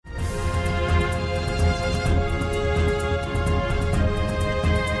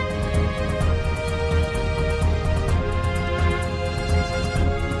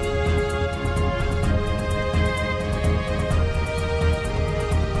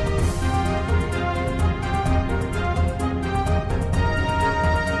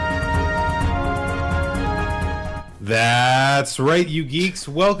That's right, you geeks.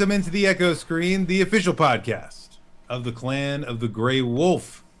 Welcome into the Echo Screen, the official podcast of the Clan of the Grey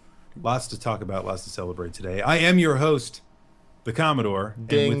Wolf. Lots to talk about, lots to celebrate today. I am your host, the Commodore.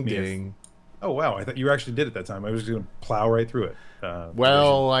 Ding, and with me ding. Oh, wow. I thought you actually did it that time. I was just going to plow right through it.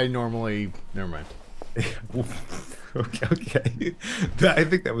 Well, I normally... Never mind. Okay. I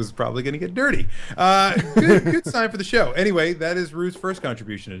think that was probably going to get dirty. Good sign for the show. Anyway, that is Rue's first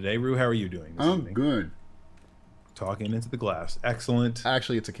contribution today. Rue, how are you doing this evening? Good. Talking into the glass. Excellent.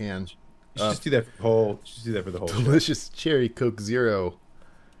 Actually, it's a can. You should just do that for the whole. Show. Delicious cherry Coke Zero.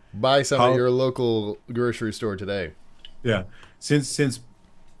 Buy some at your local grocery store today. Yeah, since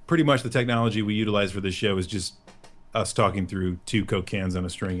pretty much the technology we utilize for this show is just us talking through two Coke cans on a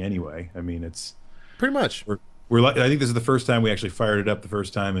string. Anyway, I mean it's pretty much. I think this is the first time we actually fired it up the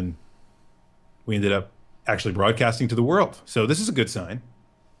first time, and we ended up actually broadcasting to the world. So this is a good sign.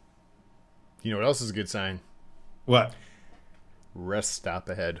 You know what else is a good sign? What? Rest stop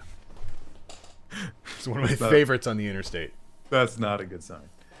ahead. It's one of my favorites on the interstate. That's not a good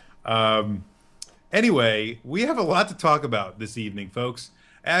sign. Anyway, we have a lot to talk about this evening, folks.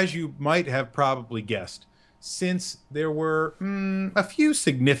 As you might have probably guessed, since there were a few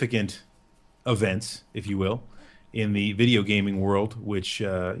significant events, if you will, in the video gaming world, which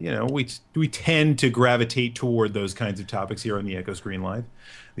we tend to gravitate toward those kinds of topics here on the Echo Screen Live,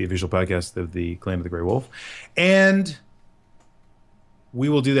 the official podcast of the Clan of the Grey Wolf, and we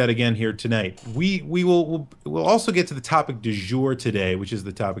will do that again here tonight. We'll also get to the topic du jour today, which is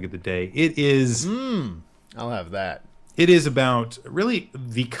the topic of the day. It is I'll have that. It is about really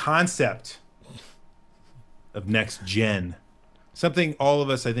the concept of next gen. Something all of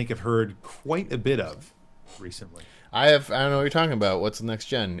us, I think, have heard quite a bit of recently. I don't know what you're talking about. What's the next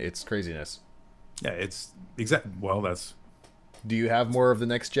gen? It's craziness. Yeah, it's that's... Do you have more of the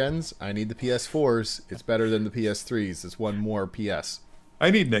next gens? I need the PS4s. It's better than the PS3s. It's one more PS.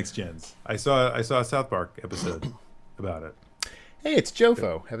 I need next gens. I saw a South Park episode about it. Hey, it's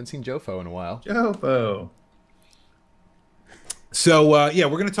Jofo. Haven't seen Jofo in a while. Jofo. So, we're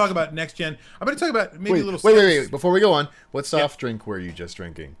going to talk about next gen. I'm going to talk about maybe a little... Wait. Before we go on, what soft drink were you just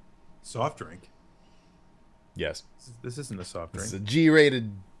drinking? Soft drink? Yes. This isn't a soft drink. It's a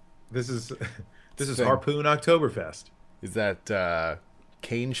G-rated... This is Harpoon Oktoberfest. Is that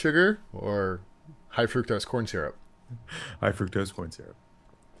cane sugar or high fructose corn syrup? High fructose corn syrup.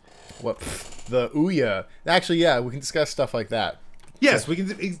 What? The Ouya. Actually, yeah, we can discuss stuff like that. Yes, we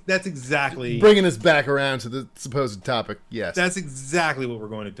can. That's exactly... Bringing us back around to the supposed topic, yes. That's exactly what we're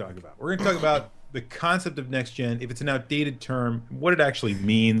going to talk about. We're going to talk about the concept of next gen, if it's an outdated term, what it actually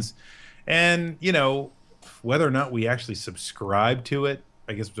means, and, whether or not we actually subscribe to it.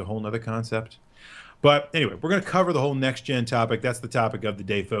 I guess it's a whole other concept. But anyway, we're going to cover the whole next gen topic. That's the topic of the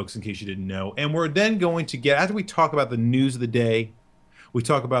day, folks, in case you didn't know. And we're then going to get, after we talk about the news of the day, we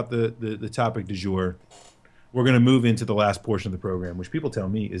talk about the topic du jour, we're going to move into the last portion of the program, which people tell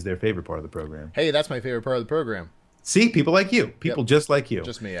me is their favorite part of the program. Hey, that's my favorite part of the program. See, people like you. People just like you.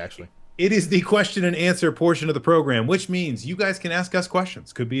 Just me, actually. It is the question and answer portion of the program, which means you guys can ask us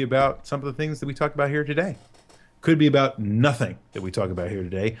questions. Could be about some of the things that we talked about here today. Could be about nothing that we talk about here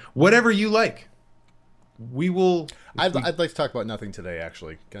today. Whatever you like. We will... I'd like to talk about nothing today,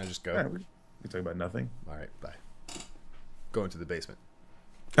 actually. Can I just go? All right, we can talk about nothing. All right, bye. Go into the basement.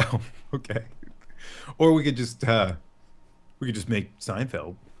 Oh, okay. Or we could just make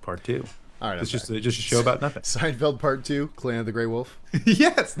Seinfeld Part 2. All right, it's just a show about nothing. Seinfeld Part 2, Clan of the Grey Wolf.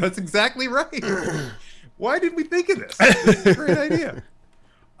 Yes, that's exactly right. Why didn't we think of this? This is a great idea.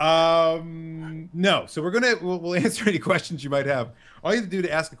 No, so we'll answer any questions you might have. All you have to do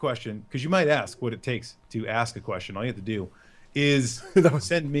to ask a question, because you might ask what it takes to ask a question. All you have to do is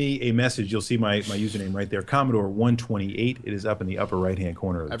send me a message. You'll see my username right there, Commodore 128. It is up in the upper right-hand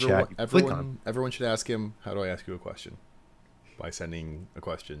corner of the chat. Everyone should ask him, how do I ask you a question? By sending a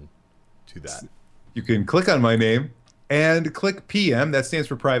question to that. You can click on my name and click PM. That stands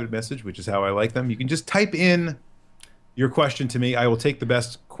for private message, which is how I like them. You can just type in your question to me. I will take the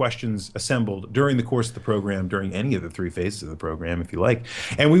best questions assembled during the course of the program, during any of the three phases of the program, if you like.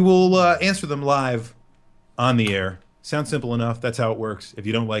 And we will answer them live on the air. Sounds simple enough. That's how it works. If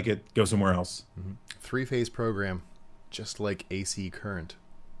you don't like it, go somewhere else. Mm-hmm. Three-phase program, just like AC current.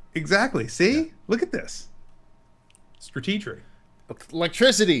 Exactly. See? Yeah. Look at this. Strategic.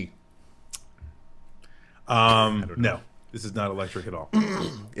 Electricity. No. This is not electric at all.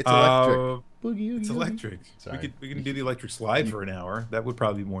 It's electric. It's electric. Sorry. We can do the electric slide for an hour. That would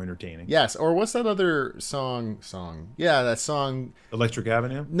probably be more entertaining. Yes. Or what's that other song? Yeah, that song. Electric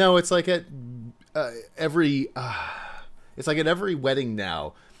Avenue? No, it's like at every... it's like at every wedding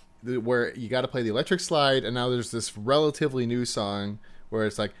now, where you got to play the electric slide, and now there's this relatively new song where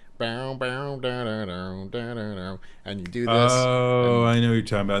it's like bow bow da da da da da da, and you do this. Oh, and, I know what you're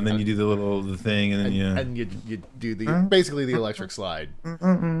talking about. And then you do the thing, and then you do basically the electric slide,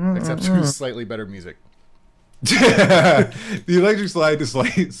 except through slightly better music. the electric slide is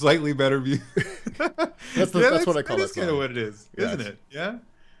slightly better view. That's what I call it. That's kind of what it is, isn't it? Yeah.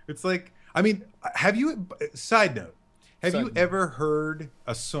 It's like, I mean, have you? Side note: Have you ever heard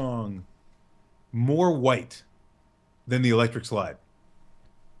a song more white than the electric slide?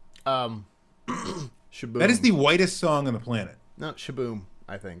 Shaboom. That is the whitest song on the planet. No, Shaboom.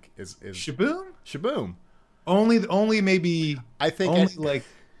 I think is Shaboom. Shaboom. Only maybe. I think only like.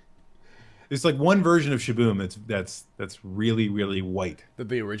 There's like one version of Shaboom that's really really white.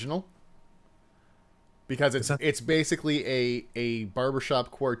 The original, because it's basically a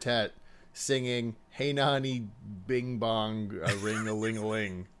barbershop quartet singing "Hey Nani Bing Bong a Ring a Ling a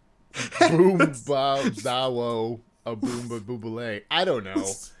Ling, Boom Bow Dawo a Boom Ba Boobale." I don't know.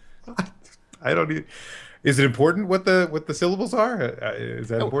 I don't need. Is it important what the syllables are? Is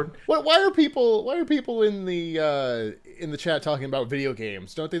that important? Why are people in the chat talking about video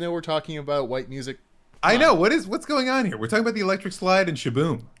games? Don't they know we're talking about white music? I know. What's going on here? We're talking about the electric slide and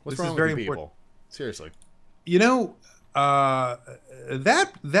Shaboom. What's this wrong is very with you important. people? Seriously. You know,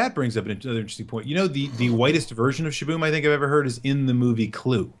 that brings up another interesting point. You know, the whitest version of Shaboom I think I've ever heard is in the movie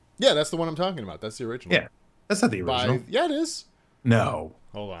Clue. Yeah, that's the one I'm talking about. That's the original. Yeah, that's not the original. Yeah, it is. No.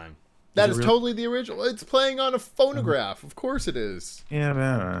 Hold on. That is totally the original. It's playing on a phonograph. Of course it is. Yeah,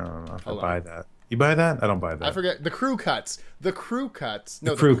 man, I don't know if I buy that. You buy that? I don't buy that. I forget. The crew cuts. No, the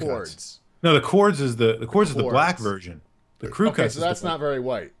chords. No, the chords is the black version. The crew cuts. So that's not very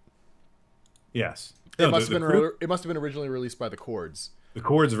white. Yes. It must have been originally released by the chords. The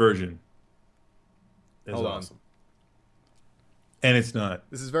chords version is Hold awesome. on. And it's not.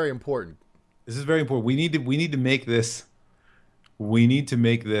 This is very important. This is very important. We need to make this. We need to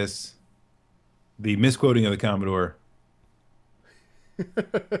make this. The misquoting of the Commodore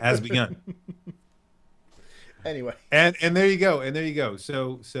has begun. Anyway, and there you go.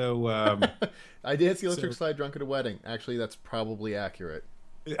 So I danced the electric slide drunk at a wedding. Actually, that's probably accurate.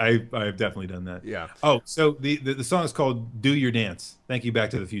 I've definitely done that. Yeah. Oh, so the song is called "Do Your Dance." Thank you,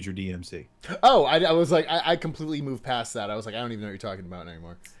 Back to the Future DMC. Oh, I was like, I completely moved past that. I was like, I don't even know what you're talking about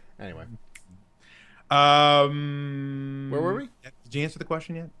anymore. Anyway. Where were we? Did you answer the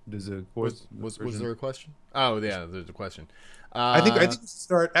question yet? Was there a question? Oh yeah, there's a question. I think we should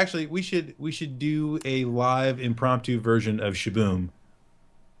start. Actually, we should do a live impromptu version of Shaboom.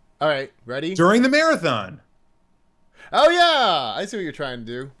 All right, ready? During the marathon. Oh yeah, I see what you're trying to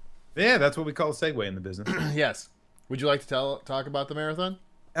do. Yeah, that's what we call a segue in the business. Yes. Would you like to talk about the marathon?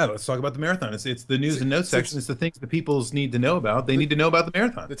 Yeah, let's talk about the marathon. It's the news and notes section. It's the things the peoples need to know about. They need to know about the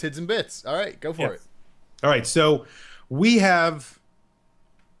marathon. The tids and bits. All right, go for it. All right, so we have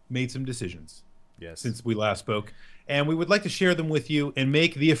made some decisions since we last spoke, and we would like to share them with you and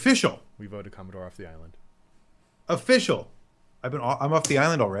make the official. We voted Commodore off the island. Official. I'm off the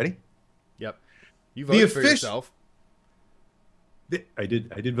island already. Yep. You voted for yourself. I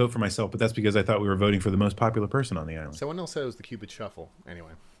did vote for myself, but that's because I thought we were voting for the most popular person on the island. Someone else said it was the Cupid Shuffle.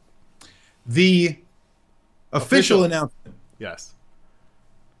 Anyway. The official announcement. Yes.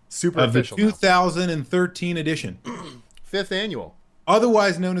 Super of official. The 2013 edition. 5th annual.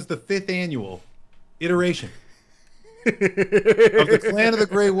 Otherwise known as the 5th annual iteration of the Clan of the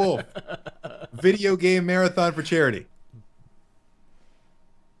Grey Wolf video game marathon for charity.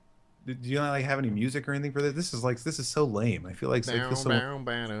 Did you not have any music or anything for this? This is so lame. I feel like so. It's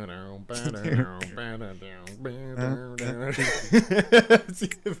the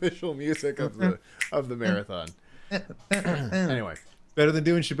official music of the marathon. Anyway, better than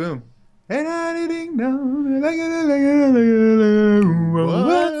doing Shaboom.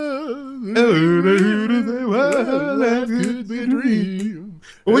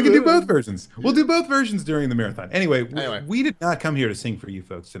 Well, we can do both versions. We'll do both versions during the marathon. Anyway, we did not come here to sing for you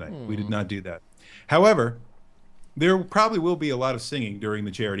folks tonight. We did not do that. However, there probably will be a lot of singing during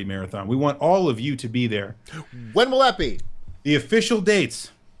the charity marathon. We want all of you to be there. When will that be? The official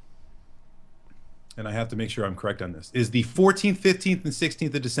dates, and I have to make sure I'm correct on this, is the 14th, 15th, and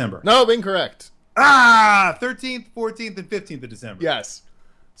 16th of December. No, incorrect. 13th, 14th, and 15th of December. Yes.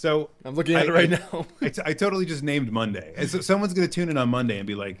 So I'm looking at it right now. I totally just named Monday. And so someone's going to tune in on Monday and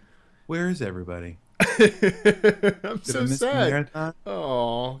be like, "Where is everybody?" I'm so sad.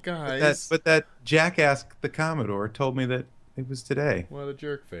 Oh, guys. But that jackass, the Commodore, told me that it was today. What a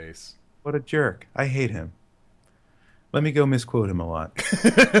jerk face. What a jerk. I hate him. Let me go misquote him a lot.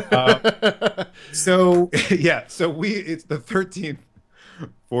 So it's the 13th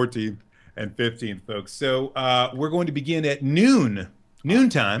 14th and 15th, folks. So we're going to begin at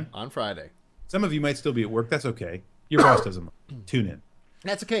noontime. On Friday. Some of you might still be at work. That's okay. Your boss doesn't mind. Tune in.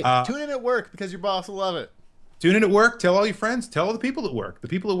 That's okay. Tune in at work because your boss will love it. Tune in at work. Tell all your friends. Tell all the people at work. The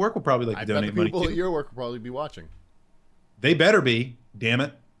people at work will probably like to I bet donate the money people too. at your work will probably be watching. They better be. Damn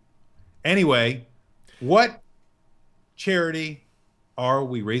it. Anyway, what charity are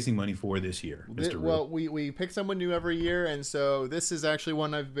we raising money for this year, Mr. Rue? Well, we pick someone new every year, and so this is actually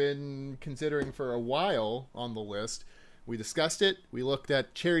one I've been considering for a while on the list. We discussed it. We looked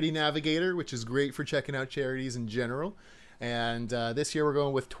at Charity Navigator, which is great for checking out charities in general. And this year we're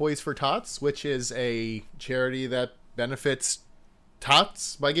going with Toys for Tots, which is a charity that benefits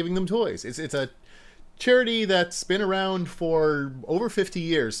tots by giving them toys. It's a charity that's been around for over 50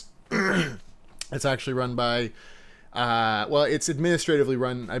 years. It's actually run by, it's administratively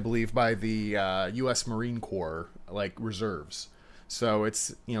run, I believe, by the U.S. Marine Corps, like reserves. So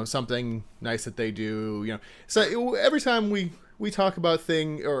it's, something nice that they do, So every time we talk about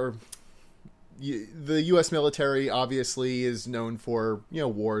the U.S. military obviously is known for,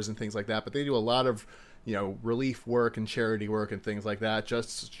 wars and things like that, but they do a lot of, relief work and charity work and things like that.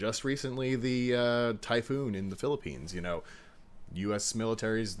 Just recently, the typhoon in the Philippines, U.S.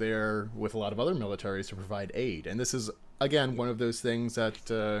 military is there with a lot of other militaries to provide aid. And this is, again, one of those things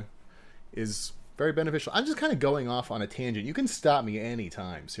that is very beneficial. I'm just kind of going off on a tangent. You can stop me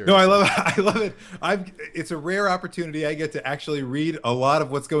anytime. Seriously. No, I love it. It's a rare opportunity. I get to actually read a lot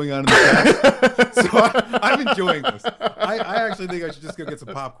of what's going on in the chat. So I'm enjoying this. I actually think I should just go get some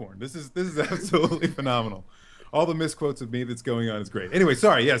popcorn. This is absolutely phenomenal. All the misquotes of me that's going on is great. Anyway,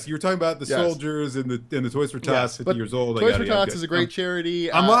 sorry. Yes, you were talking about the soldiers and the Toys for Tots. 50 years old. Toys for Tots is a great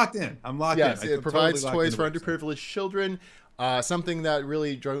charity. I'm locked in. I'm locked in. Yes, it provides toys for underprivileged children. Something that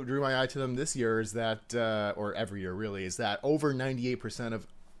really drew my eye to them this year is that, or every year really, is that over 98% of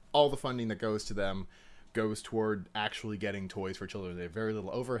all the funding that goes to them goes toward actually getting toys for children. They have very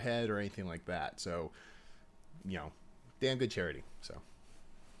little overhead or anything like that. So, damn good charity. So.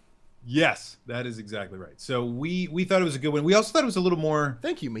 Yes, that is exactly right. So we thought it was a good one. We also thought it was a little more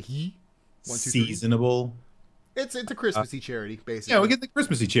thank you, Mahi. Seasonable. It's a Christmassy charity, basically. Yeah, we get the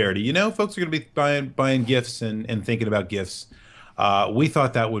Christmassy charity. Folks are going to be buying gifts and thinking about gifts. We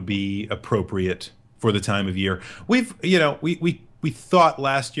thought that would be appropriate for the time of year. We thought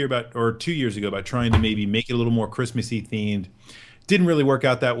last year or 2 years ago about trying to maybe make it a little more Christmassy themed. Didn't really work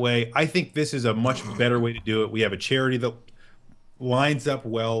out that way. I think this is a much better way to do it. We have a charity that lines up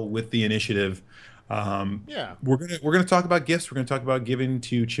well with the initiative. We're gonna talk about gifts. We're gonna talk about giving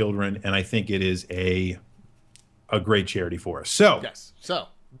to children, and I think it is a great charity for us. So, yes. So,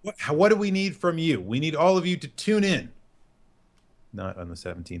 what do we need from you? We need all of you to tune in. Not on the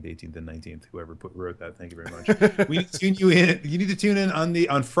 17th, 18th, and 19th. Whoever wrote that, thank you very much. We need to tune you in. You need to tune in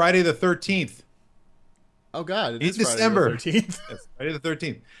on Friday the 13th. Oh God! It is December. Friday the 13th. Yes, Friday the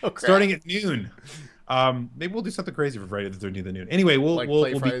 13th. Oh, crap. Starting at noon. Maybe we'll do something crazy for Friday the 13th at noon. Anyway, we'll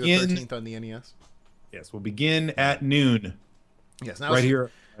Friday begin the 13th on the NES. Yes, we'll begin at noon. Yes, right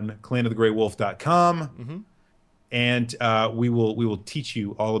here on clanofthegreywolf.com. Mm-hmm. And we will teach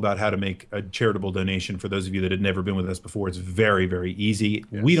you all about how to make a charitable donation. For those of you that had never been with us before, it's very, very easy.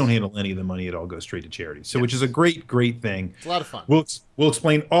 Yes. We don't handle any of the money; it all goes straight to charity. So, which is a great thing. It's a lot of fun. We'll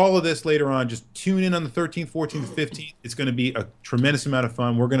explain all of this later on. Just tune in on the 13th, 14th, 15th. It's going to be a tremendous amount of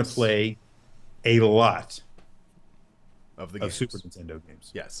fun. We're going to play a lot of the games. Super Nintendo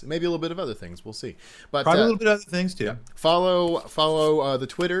games. Yes, maybe a little bit of other things. We'll see. But probably a little bit of other things too. Yeah. Follow the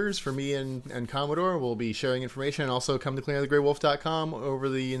Twitters for me and Commodore. We'll be sharing information, and also come to clanofthegreywolf.com over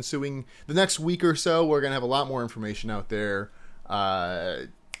the next week or so. We're gonna have a lot more information out there.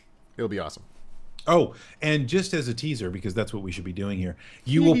 It'll be awesome. Oh, and just as a teaser, because that's what we should be doing here,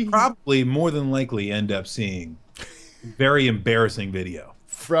 you will probably more than likely end up seeing very embarrassing video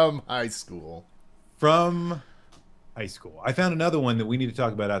from high school. I found another one that we need to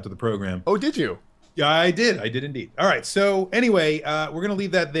talk about after the program. Oh, did you? Yeah, I did indeed. All right. So anyway, we're going to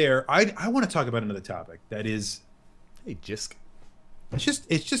leave that there. I want to talk about another topic that is, hey, Jisk.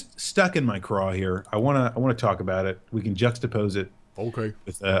 It's just stuck in my craw here. I want to talk about it. We can juxtapose it. Okay.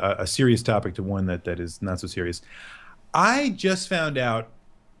 With a serious topic to one that is not so serious. I just found out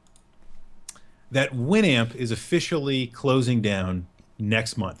that Winamp is officially closing down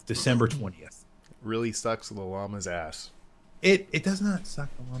next month, December 20th. Really sucks the llama's ass. It does not suck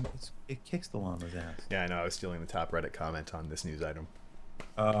the llama. It kicks the llama's ass. Yeah, I know. I was stealing the top Reddit comment on this news item.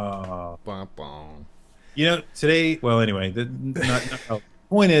 Today. Well, anyway, the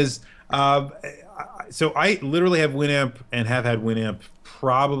point is, so I literally have Winamp and have had Winamp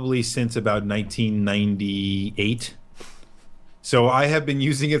probably since about 1998. So I have been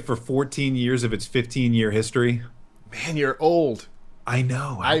using it for 14 years of its 15-year history. Man, you're old. I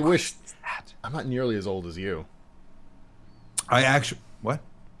know. How I wish crazy is that? I'm not nearly as old as you. I actually what?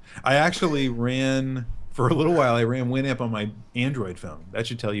 I actually ran for a little while. I ran Winamp on my Android phone. That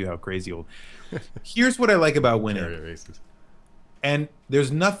should tell you how crazy old. Here's what I like about Winamp, Carrier races. and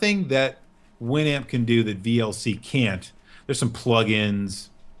there's nothing that Winamp can do that VLC can't. There's some plugins,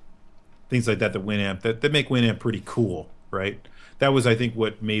 things like that that make Winamp pretty cool, right? That was, I think,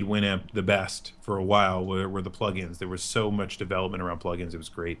 what made Winamp the best for a while. Were the plugins? There was so much development around plugins. It was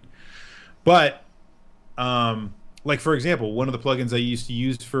great, but like for example, one of the plugins I used to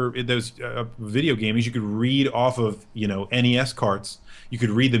use for those video games, you could read off of NES carts. You could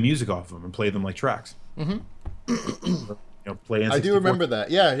read the music off of them and play them like tracks. Play I do N64. remember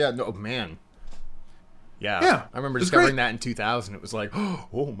that. Yeah, yeah. No, man. Yeah. Yeah, I remember it was discovering great. that in 2000. It was like,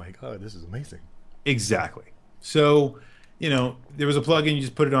 oh my god, this is amazing. Exactly. So, there was a plugin. You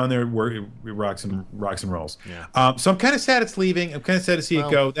just put it on there. It rocks and rolls. Yeah. So I'm kind of sad it's leaving. I'm kind of sad to see it Well,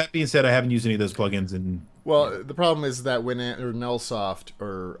 go. That being said, I haven't used any of those plugins, and Well, the problem is that or Nullsoft,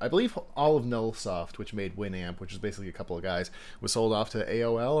 or I believe all of Nullsoft, which made Winamp, which is basically a couple of guys, was sold off to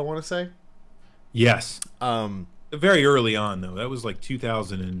AOL. I want to say. yes, Um, very early on though. That was like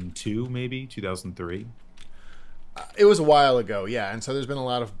 2002, maybe 2003. it was a while ago, yeah, and so there's been a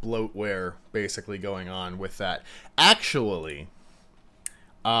lot of bloatware basically going on with that. Actually,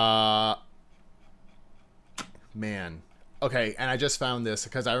 man. Okay, and I just found this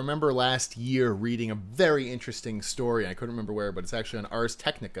because I remember last year reading a very interesting story. I couldn't remember where, but it's actually on Ars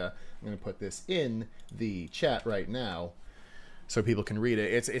Technica. I'm going to put this in the chat right now so people can read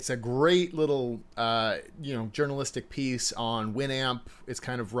it. It's a great little journalistic piece on Winamp, its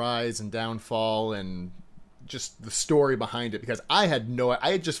kind of rise and downfall, and just the story behind it, because I had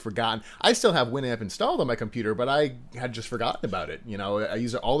just forgotten. I still have Winamp installed on my computer, but I had just forgotten about it. I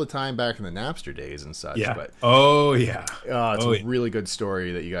use it all the time back in the Napster days and such. Yeah. But Oh yeah. it's Oh a yeah. really good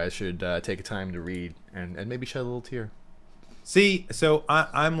story that you guys should take a time to read and maybe shed a little tear. See, so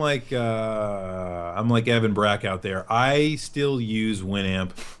I'm like Evan Brack out there. I still use Winamp.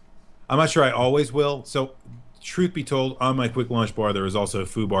 I'm not sure I always will. So, truth be told, on my quick launch bar there is also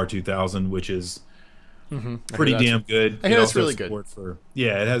FooBar 2000, which is pretty damn good. I hear It that's also has really good. support for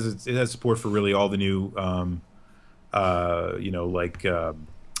it has support for really all the new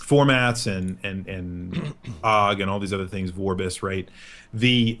formats and OGG and all these other things, Vorbis, right?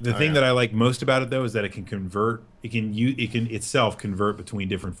 The thing that I like most about it though is that it can convert. It can itself convert between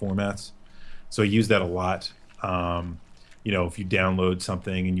different formats. So I use that a lot. If you download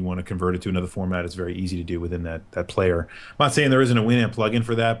something and you want to convert it to another format, it's very easy to do within that player. I'm not saying there isn't a Winamp plugin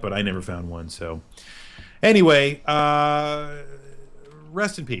for that, but I never found one. So anyway,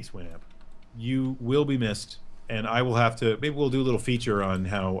 rest in peace, Winamp. You will be missed, and I will have to. Maybe we'll do a little feature on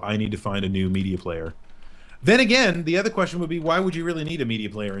how I need to find a new media player. Then again, the other question would be, why would you really need a media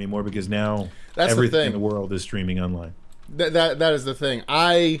player anymore? Because now That's the everything thing. in the world is streaming online. That is the thing.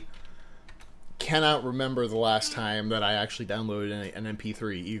 I cannot remember the last time that I actually downloaded an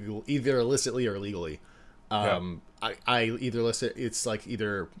MP3, either illicitly or legally. I either listen. It's like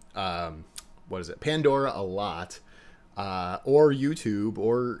either what is it, Pandora a lot, or YouTube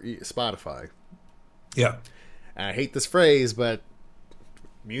or Spotify. Yeah. And I hate this phrase, but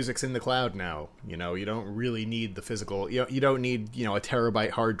music's in the cloud now. You don't really need the physical. You don't need a terabyte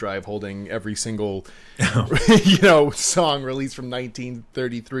hard drive holding every single song released from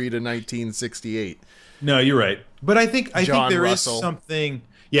 1933 to 1968. No, you're right. But I think John there is Russell. something.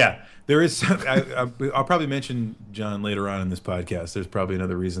 Yeah, there is. I'll probably mention John later on in this podcast. There's probably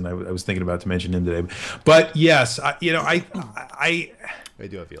another reason I was thinking about to mention him today. But yes, I do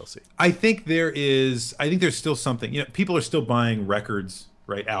have VLC. I think there's still something. People are still buying records,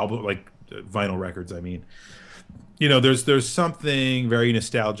 right? Album, like vinyl records. I mean, there's something very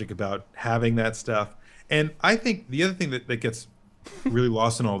nostalgic about having that stuff. And I think the other thing that gets really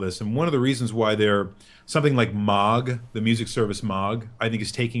lost in all this, and one of the reasons why something like Mog, the music service Mog, I think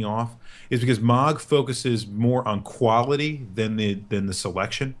is taking off, is because Mog focuses more on quality than the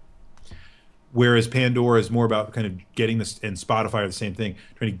selection. Whereas Pandora is more about kind of getting this, and Spotify are the same thing,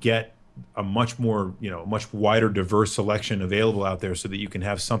 trying to get a much more, much wider, diverse selection available out there so that you can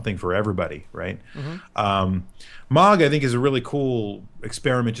have something for everybody, right? Mog, I think, is a really cool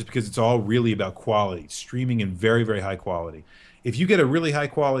experiment just because it's all really about quality, streaming in very, very high quality. If you get a really high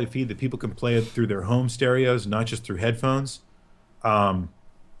quality feed that people can play it through their home stereos, not just through headphones, then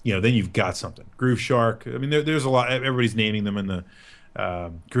you've got something. Groove Shark, I mean, there's a lot, everybody's naming them in the,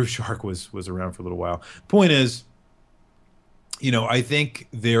 Groove Shark was around for a little while. Point is, I think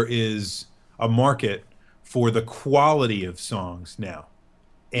there is a market for the quality of songs now.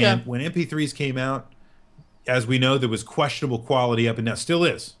 And Yeah. when MP3s came out, as we know, there was questionable quality up and down. Still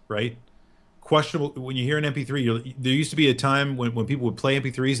is, right? Questionable. When you hear an MP3, there used to be a time when people would play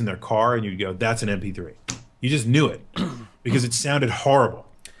MP3s in their car and you'd go, that's an MP3. You just knew it because it sounded horrible.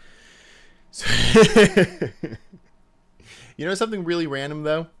 You know something really random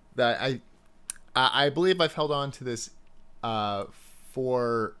though that I believe I've held on to this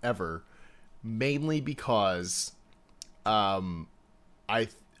forever, mainly because I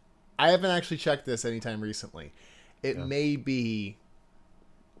haven't actually checked this anytime recently. It may be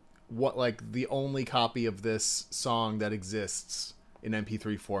what like the only copy of this song that exists in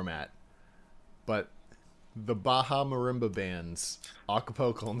MP3 format, but the Baja Marimba Band's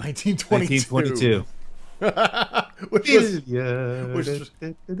Acapulco 1922.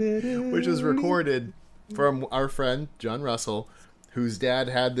 1922. which was recorded from our friend John Russell, whose dad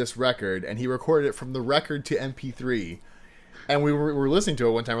had this record, and he recorded it from the record to MP3. And we were listening to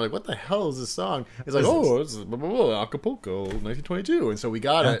it one time. We're like, "What the hell is this song?" It's like, "Oh, it's blah, blah, blah, Acapulco 1922." And so we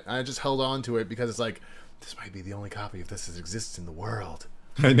got it. And I just held on to it because it's like, this might be the only copy of this that exists in the world.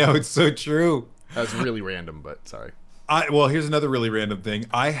 I know, it's so true. That's really random, but sorry. Well, here's another really random thing.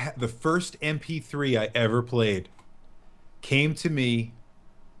 The first MP3 I ever played came to me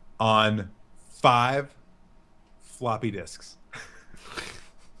on 5 floppy disks.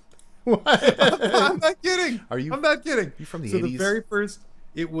 What? I'm not kidding. I'm not kidding. You from the so 80s? The very first,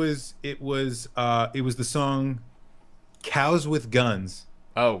 it was the song "Cows with Guns."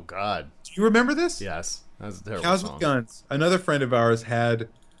 Oh God. Do you remember this? Yes, that's a terrible Cows song. with Guns. Another friend of ours had.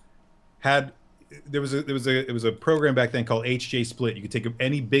 There was a program back then called HJ Split. You could take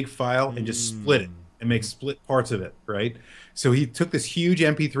any big file and just split it and make split parts of it, right? So he took this huge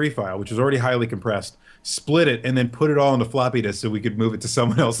MP3 file, which was already highly compressed, split it, and then put it all into floppy disk so we could move it to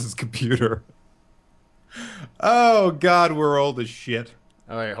someone else's computer. Oh God, we're old as shit.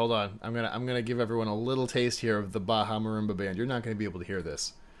 All right, hold on. I'm gonna give everyone a little taste here of the Baja Marimba Band. You're not gonna be able to hear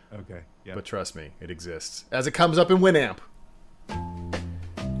this, Okay, yeah. but trust me, it exists as it comes up in Winamp.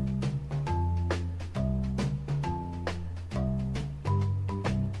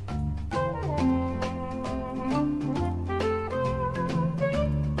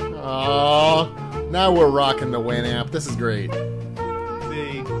 Oh, now we're rocking the Winamp. This is great.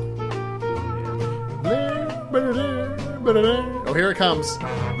 See, Oh, here it comes.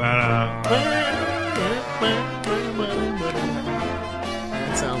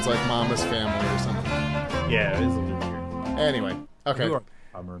 It sounds like Mama's Family or something. yeah, it is a little weird. Anyway, okay.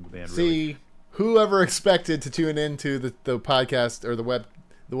 I'm in the band. See, whoever expected to tune into the podcast or the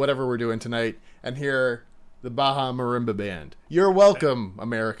whatever we're doing tonight and hear the Baja Marimba Band. You're welcome,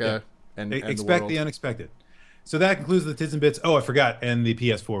 America. And expect the the unexpected. So that concludes the Tids and Bits. Oh, I forgot, and the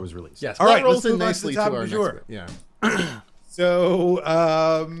PS4 was released. Yes, all that right, rolls let's in move on nicely to the top to our of the next jour. bit. Yeah. So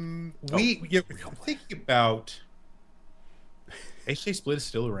we're thinking about HJ Split is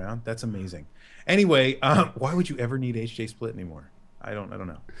still around. That's amazing. Anyway, why would you ever need HJ Split anymore? I don't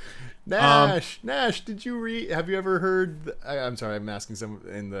know. Nash, did you have you ever heard? I'm sorry, I'm asking someone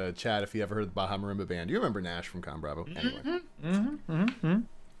in the chat if you ever heard the Baja Marimba Band. Do you remember Nash from Con Bravo? Anyway,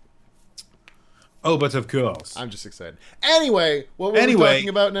 Oh, but of course. I'm just excited. Anyway, what were we talking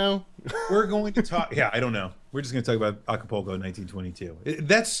about now? We're going to talk. Yeah, I don't know. We're just going to talk about Acapulco 1922.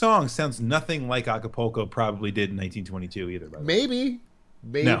 That song sounds nothing like Acapulco probably did in 1922 either. By the way.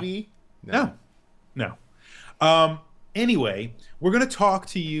 Maybe. No. Anyway, we're going to talk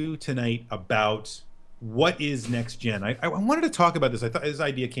to you tonight about what is next gen. I wanted to talk about this. I thought this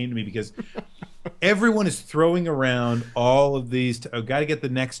idea came to me because everyone is throwing around all of these. Got to get the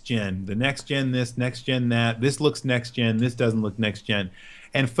next gen this, next gen that. This looks next gen. This doesn't look next gen.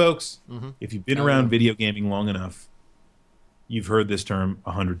 And folks, if you've been around video gaming long enough, you've heard this term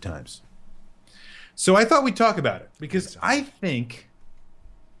 100 times. So I thought we'd talk about it because I think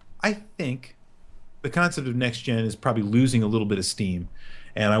the concept of next gen is probably losing a little bit of steam,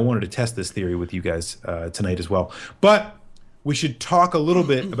 and I wanted to test this theory with you guys tonight as well. But we should talk a little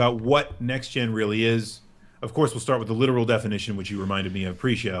bit about what next gen really is. Of course, we'll start with the literal definition, which you reminded me of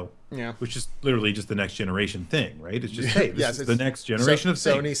pre-show. Yeah. Which is literally just the next generation thing, right? It's just, hey, this is the next So generation of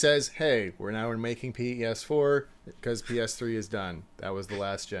things. Sony says, hey, we're now making PS4 because PS3 is done. That was the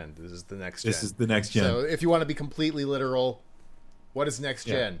last gen. This is the next gen. This is the next gen. So if you want to be completely literal, what is next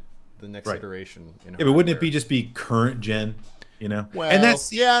gen? The next Right. iteration. In Yeah, but wouldn't hardware. it just be current gen? You know, Well, and that's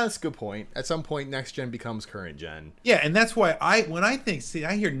that's a good point. At some point, next gen becomes current gen. yeah, and that's why I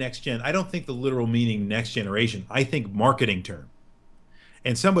hear next gen, I don't think the literal meaning next generation. I think marketing term,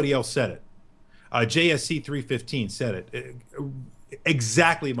 and somebody else said it. JSC 315 said it.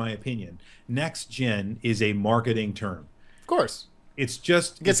 exactly my opinion. Next gen is a marketing term. Of course. It's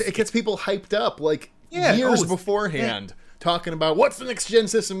just It gets people hyped up like yeah. years It's beforehand, talking about what's the next gen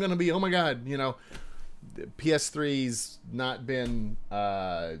system going to be. Oh my god, PS3's not been,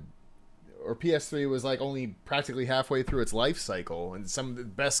 or PS3 was like only practically halfway through its life cycle, and some of the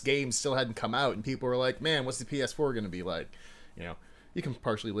best games still hadn't come out, and people were like, "Man, what's the PS4 going to be like?" You can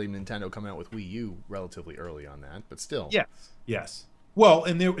partially blame Nintendo coming out with Wii U relatively early on that, but still, yes, yes. Well,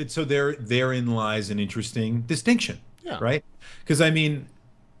 and therein lies an interesting distinction, yeah, right? Because I mean,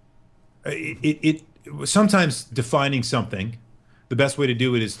 it sometimes defining something, the best way to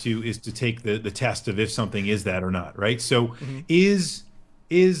do it is to take the test of if something is that or not, right? So mm-hmm. is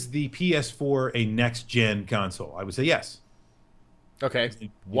the PS4 a next gen console? I would say yes. Okay, You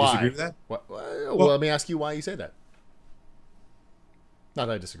why? disagree with that? Well, let me ask you why you say that. Not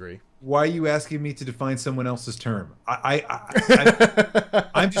that I disagree. Why are you asking me to define someone else's term? I'm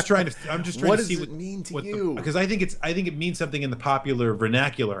just trying to What to see does it mean to you? Because I think it means something in the popular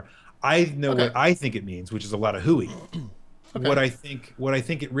vernacular. I know what I think it means, which is a lot of hooey. Okay. What I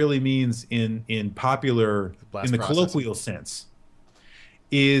think it really means in popular in the colloquial sense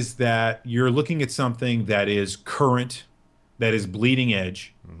is that you're looking at something that is current, that is bleeding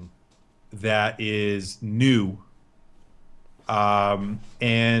edge, that is new,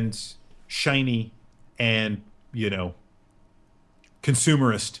 and shiny, and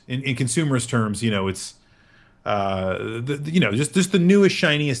consumerist. In consumerist terms, it's just the newest,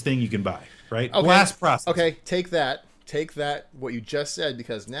 shiniest thing you can buy, right? Okay. Blast process. Okay, take that, what you just said,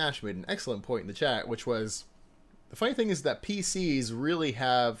 because Nash made an excellent point in the chat, which was the funny thing is that PCs really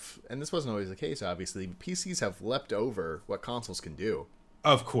have, and this wasn't always the case, obviously, but PCs have leapt over what consoles can do.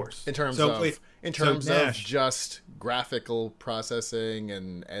 Of course. In terms of just graphical processing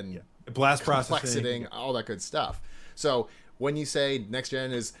and blast processing, all that good stuff. So when you say next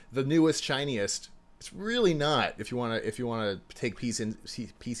gen is the newest, shiniest, it's really not. If you want to take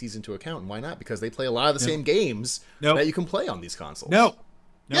PCs into account, and why not? Because they play a lot of the same games that you can play on these consoles. No.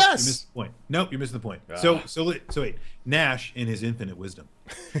 Yes. You missed the point. Nope, you're missing the point. So wait. Nash, in his infinite wisdom,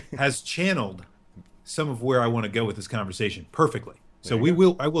 has channeled some of where I want to go with this conversation perfectly. So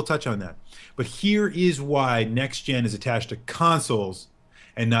I will touch on that. But here is why next gen is attached to consoles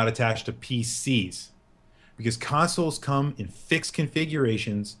and not attached to PCs. Because consoles come in fixed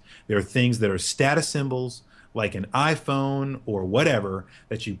configurations. There are things that are status symbols, like an iPhone or whatever,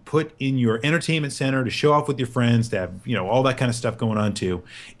 that you put in your entertainment center to show off with your friends, to have all that kind of stuff going on too.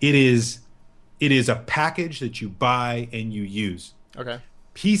 It is a package that you buy and you use. Okay.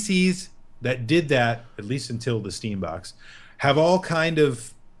 PCs that did that, at least until the Steam box, have all kind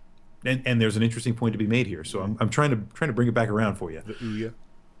of, and there's an interesting point to be made here. So I'm trying to bring it back around for you. The Ouya.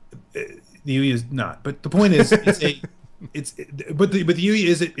 The Ouya is not, but the point is, but the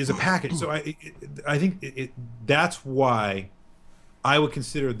Ouya is a package. So I think that's why I would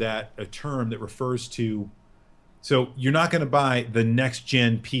consider that a term that refers to. So you're not going to buy the next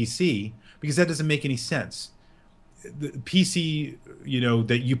gen PC because that doesn't make any sense. The PC,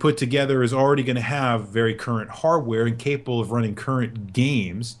 that you put together is already going to have very current hardware and capable of running current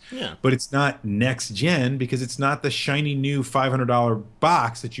games. Yeah. But it's not next gen because it's not the shiny new $500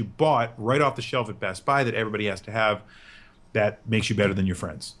 box that you bought right off the shelf at Best Buy that everybody has to have that makes you better than your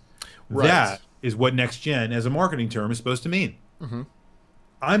friends. Right. That is what next gen as a marketing term is supposed to mean. Mm-hmm.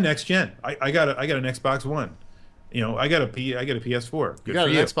 I'm next gen. I got an Xbox One. I got a PS4. Good, you got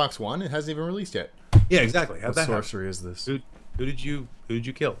an Xbox One? It hasn't even released yet. Yeah, exactly. How'd that sorcery is this? Who did you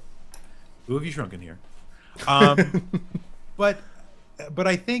kill? Who have you shrunken here? But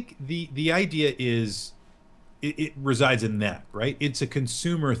I think the idea is it resides in that, right? It's a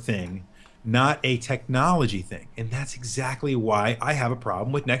consumer thing, not a technology thing, and that's exactly why I have a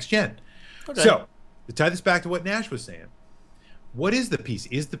problem with next gen. Okay. So to tie this back to what Nash was saying, what is the PC?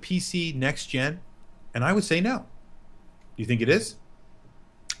 Is the PC next gen? And I would say no. Do you think it is?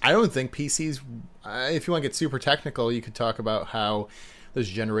 I don't think PCs, if you want to get super technical, you could talk about how there's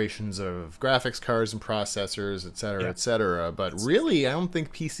generations of graphics cards and processors, et cetera, et cetera. But really, I don't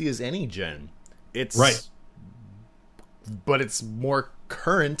think PC is any gen. It's right. But it's more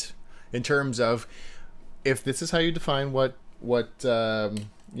current in terms of if this is how you define what's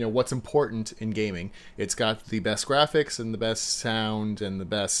important in gaming. It's got the best graphics and the best sound and the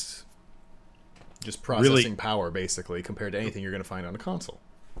best just processing power, basically, compared to anything you're going to find on a console.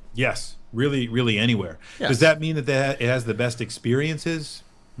 Yes, really, really anywhere. Yes. Does that mean that it has the best experiences?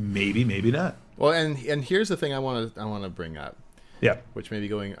 Maybe, maybe not. Well, and here's the thing I want to bring up. Yeah. Which may be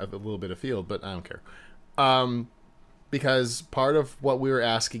going a little bit afield, but I don't care. Because part of what we were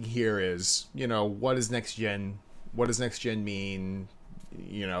asking here is, what does next gen what does next gen mean?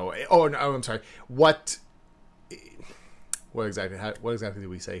 You know, oh no, I'm sorry. What exactly do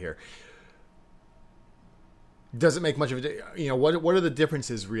we say here? Does it make much of a, you know, what are the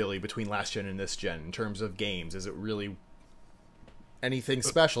differences really between last gen and this gen in terms of games? Is it really anything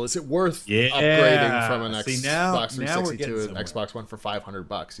special? Is it worth upgrading from an Xbox 360 to an Xbox One for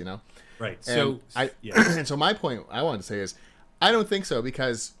 $500? You know, right? And and so my point I wanted to say is, I don't think so,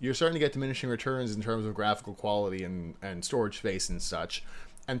 because you're starting to get diminishing returns in terms of graphical quality and storage space and such,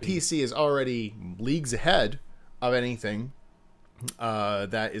 and PC is already leagues ahead of anything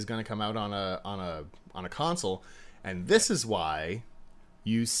that is going to come out on a console, and this is why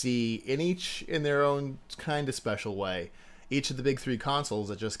you see in their own kind of special way, each of the big three consoles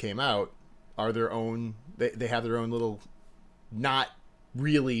that just came out are their own. They have their own little, not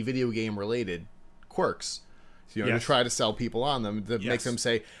really video game related quirks. So, you know, to try to sell people on them, that make them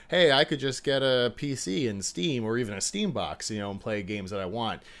say, "Hey, I could just get a PC and Steam, or even a Steam box, you know, and play games that I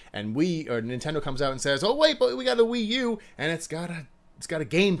want." And Nintendo comes out and says, "Oh wait, but we got a Wii U, and it's got a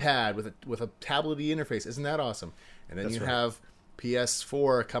gamepad with a tablety interface. Isn't that awesome?" And then have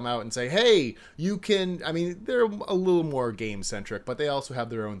PS4 come out and say, "Hey, you can." I mean, they're a little more game centric, but they also have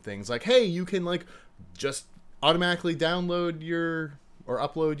their own things. Like, "Hey, you can like just automatically download or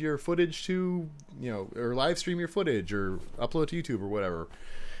upload your footage to, you know, or live stream your footage or upload to YouTube or whatever."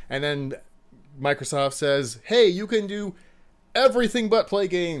 And then Microsoft says, "Hey, you can do everything but play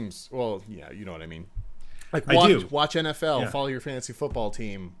games." Well, yeah, you know what I mean. Like watch NFL, follow your fantasy football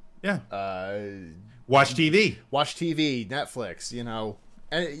team. Yeah. Watch TV, Netflix. You know,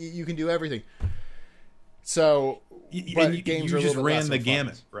 and you can do everything. So, but games you just ran the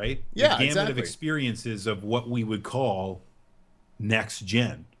gamut, right? Yeah, the gamut of experiences of what we would call next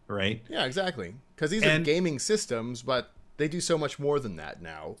gen, right? Yeah, exactly. Because these are gaming systems, but they do so much more than that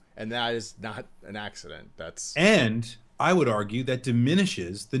now, and that is not an accident. And I would argue that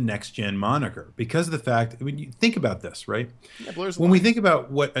diminishes the next gen moniker because of the fact. I mean, you think about this, right? Yeah, blurs the when line. we think about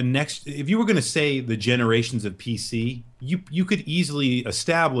what if you were going to say the generations of PC, you could easily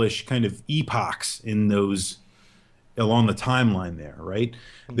establish kind of epochs in those along the timeline there, right?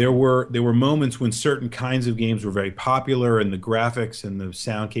 There were moments when certain kinds of games were very popular and the graphics and the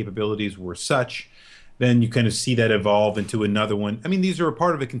sound capabilities were such. Then you kind of see that evolve into another one. I mean, these are a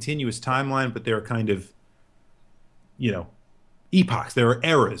part of a continuous timeline, but they're kind of, you know, epochs. There are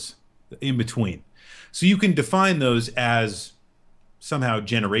eras in between. So you can define those as somehow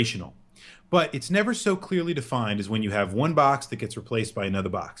generational. But it's never so clearly defined as when you have one box that gets replaced by another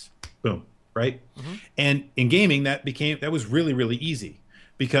box. Boom. Right? Mm-hmm. And in gaming, that was really, really easy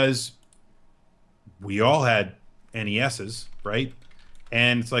because we all had NESs, right?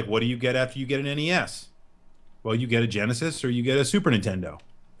 And it's like, what do you get after you get an NES? Well, you get a Genesis or you get a Super Nintendo.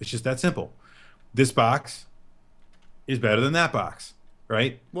 It's just that simple. This box is better than that box,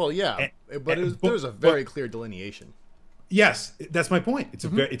 right? Well, yeah, there's a very clear delineation. Yes, that's my point. It's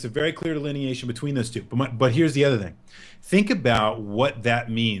a very clear delineation between those two. But here's the other thing. Think about what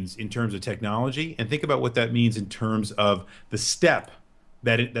that means in terms of technology, and think about what that means in terms of the step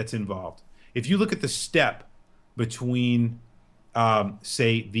that's involved. If you look at the step between,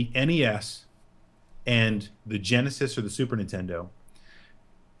 say, the NES and the Genesis or the Super Nintendo,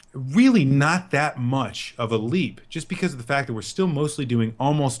 really not that much of a leap, just because of the fact that we're still mostly doing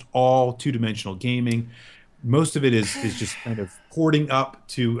almost all two-dimensional gaming. Most of it is just kind of porting up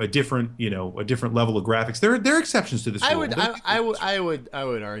to a different level of graphics. There are exceptions to this rule. I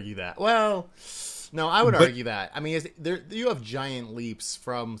would argue that. Well, no, I would argue that. I mean, you have giant leaps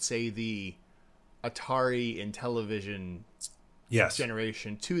from, say, the Atari and television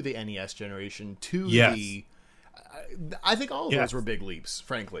generation to the NES generation to the. I think all of those were big leaps,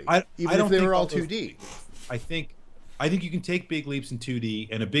 frankly. Even if they were all 2D. I think you can take big leaps in 2D,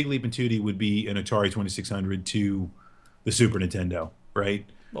 and a big leap in 2D would be an Atari 2600 to the Super Nintendo, right?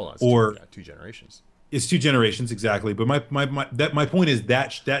 Well, it's two generations. It's two generations, exactly. But my point is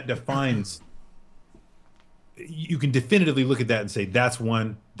that defines. You can definitively look at that and say that's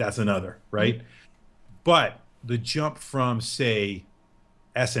one, that's another, right? Mm-hmm. But the jump from, say,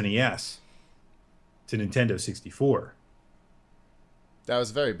 SNES to Nintendo 64. That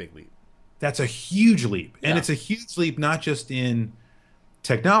was a very big leap. That's a huge leap. And it's a huge leap not just in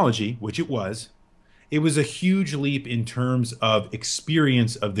technology, which it was a huge leap in terms of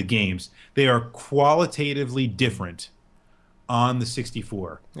experience of the games. They are qualitatively different on the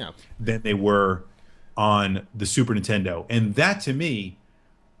 64 than they were on the Super Nintendo. And that, to me,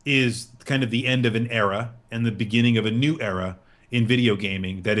 is kind of the end of an era and the beginning of a new era in video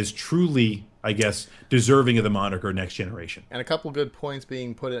gaming that is truly I guess, deserving of the moniker next generation. And a couple good points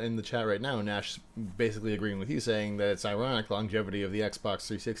being put in the chat right now. Nash basically agreeing with you, saying that it's ironic the longevity of the Xbox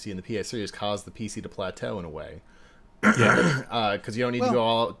 360 and the PS Series caused the PC to plateau in a way. Yeah. Because you don't need to go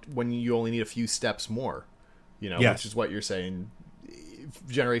all when you only need a few steps more. Yes. Which is what you're saying.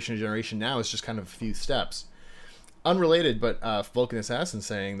 Generation to generation now is just kind of a few steps. Unrelated, but Vulcan Assassin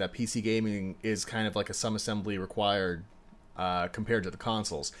saying that PC gaming is kind of like a some assembly required compared to the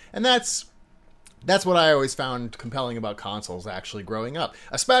consoles, and that's what I always found compelling about consoles actually growing up,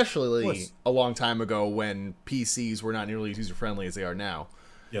 especially a long time ago when PCs were not nearly as user friendly as they are now.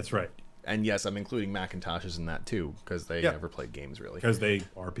 That's right. And yes, I'm including Macintoshes in that too, because they never played games really. Because they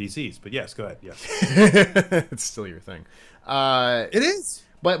are PCs. But yes, go ahead. Yes. It's still your thing. It is.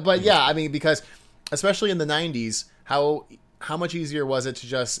 But yeah, I mean, because especially in the 90s, how much easier was it to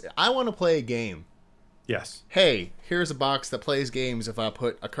just, I want to play a game. Yes. Hey, here's a box that plays games if I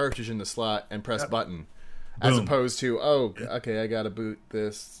put a cartridge in the slot and press button. As opposed to, oh, okay, I got to boot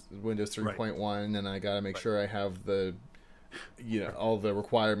this Windows 3.1 and I got to make sure I have the, all the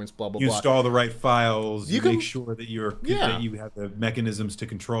requirements, blah, blah, blah. You install the right files. You can make sure that that you have the mechanisms to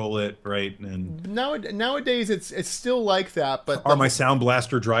control it, right? And nowadays, it's still like that. But are my Sound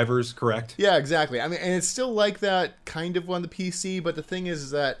Blaster drivers correct? Yeah, exactly. I mean, and it's still like that kind of on the PC. But the thing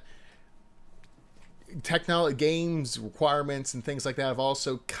is that technology, games requirements, and things like that have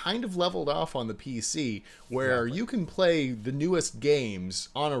also kind of leveled off on the PC, where you can play the newest games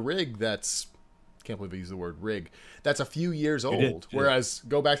on a rig that's, can't believe I used the word rig, that's a few years old. Whereas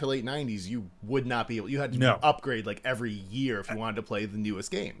go back to the late 90s, you would not be able, you had to upgrade like every year if you wanted to play the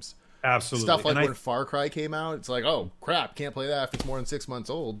newest games. Absolutely. Stuff like when Far Cry came out, it's like, oh crap, can't play that if it's more than 6 months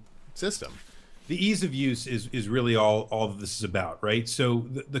old system. The ease of use is really all that this is about, right? So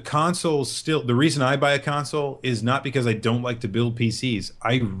the consoles still, the reason I buy a console is not because I don't like to build PCs.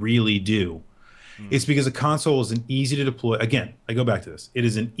 I really do. It's because a console is an easy to deploy. Again, I go back to this. It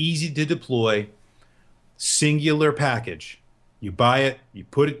is an easy to deploy singular package. You buy it, you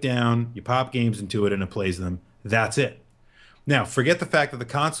put it down, you pop games into it, and it plays them. That's it. Now, forget the fact that the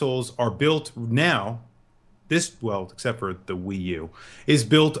consoles are built now. Except for the Wii U, is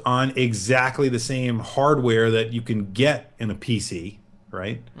built on exactly the same hardware that you can get in a PC,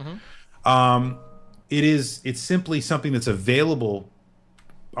 right? It's simply something that's available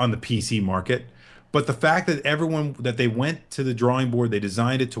on the PC market. But the fact that they went to the drawing board, they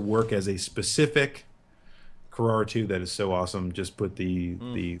designed it to work as a specific Carrara 2, that is so awesome. Just put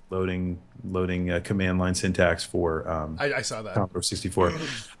the loading command line syntax for I saw that Commodore 64.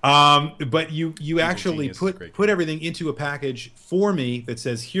 But you actually put everything into a package for me that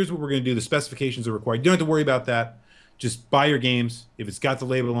says, here's what we're going to do. The specifications are required. You don't have to worry about that. Just buy your games. If it's got the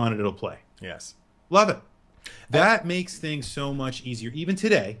label on it, it'll play. Yes. Love it. That makes things so much easier. Even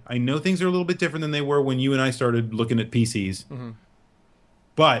today, I know things are a little bit different than they were when you and I started looking at PCs.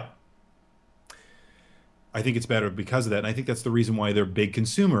 But I think it's better because of that. And I think that's the reason why they're big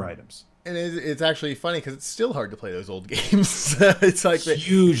consumer items. And it's actually funny because it's still hard to play those old games. It's like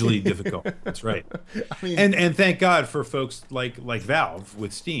hugely difficult. That's right. I mean, and thank God for folks like Valve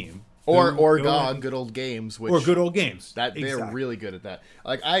with Steam. Or Good Old Games. Or Good Old Games. They're really good at that.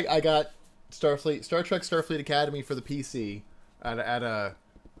 Like I got Star Trek Starfleet Academy for the PC at a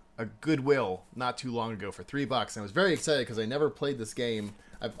Goodwill not too long ago for $3. And I was very excited because I never played this game.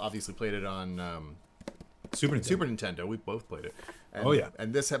 I've obviously played it on Super Nintendo. We both played it. And,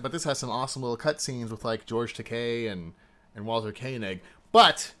 and this has some awesome little cutscenes with like George Takei and Walter Koenig.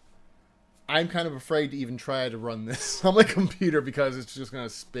 But I'm kind of afraid to even try to run this on my computer because it's just going to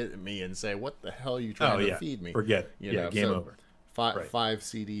spit at me and say, "What the hell are you trying to feed me?" Forget. Game over. 5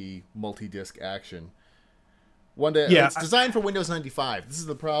 CD multi-disc action. One day, it's designed for Windows 95. This is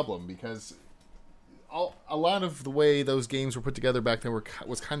the problem because a lot of the way those games were put together back then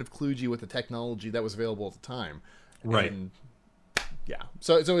was kind of kludgy with the technology that was available at the time. Right. And, yeah.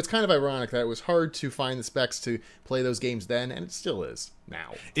 So it's kind of ironic that it was hard to find the specs to play those games then, and it still is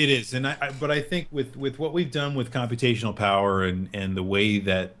now. It is, but I think with what we've done with computational power and the way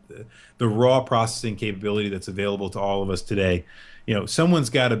that the raw processing capability that's available to all of us today, someone's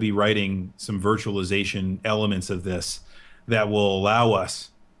got to be writing some virtualization elements of this that will allow us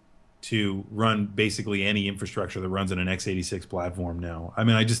to run basically any infrastructure that runs on an x86 platform now. I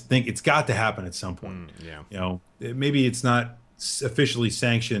mean, I just think it's got to happen at some point. Maybe it's not officially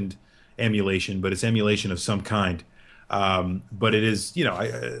sanctioned emulation, but it's emulation of some kind. But it is,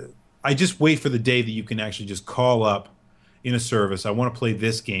 I just wait for the day that you can actually just call up in a service, I want to play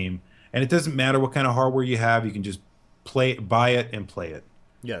this game, and it doesn't matter what kind of hardware you have, you can just buy it and play it.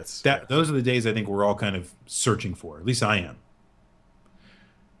 Yes. Those are the days I think we're all kind of searching for. At least I am.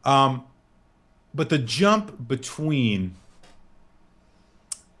 but the jump between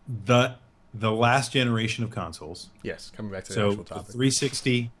the the last generation of consoles, Yes, coming back to the so actual the topic.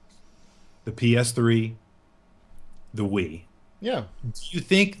 360, the PS3, the Wii. Yeah. Do you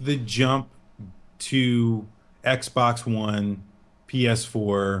think the jump to Xbox One,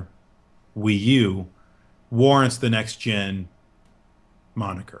 PS4, Wii U warrants the next gen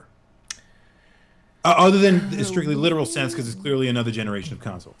moniker? Other than the strictly literal sense, because it's clearly another generation of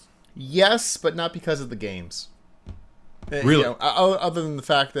consoles. Yes, but not because of the games. Really? Other than the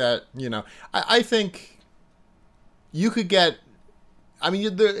fact that I think you could get. I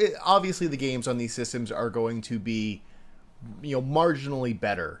mean, obviously the games on these systems are going to be, marginally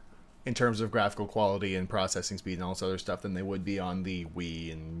better in terms of graphical quality and processing speed and all this other stuff than they would be on the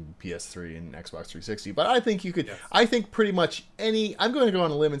Wii and PS3 and Xbox 360. But I think you could. Yes. I think pretty much any. I'm going to go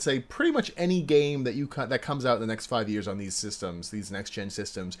on a limb and say pretty much any game that comes out in the next 5 years on these systems, these next gen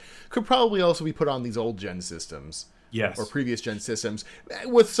systems, could probably also be put on these old gen systems or Yes. previous gen systems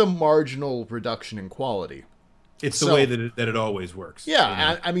with some marginal reduction in quality. It's the So, way that it always works.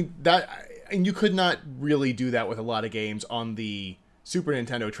 yeah, I mean that, and you could not really do that with a lot of games on the Super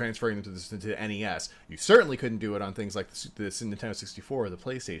Nintendo transferring them to the NES. You certainly couldn't do it on things like the Nintendo 64 or the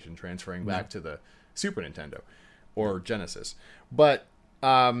PlayStation transferring back to the Super Nintendo or Genesis. But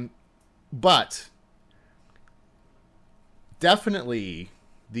but definitely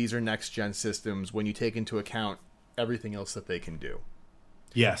these are next gen systems when you take into account everything else that they can do,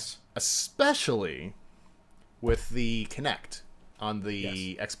 Yes. especially with the Kinect on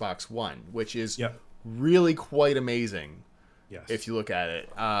the Yes. Xbox One, which is Yep. really quite amazing Yes. if you look at it.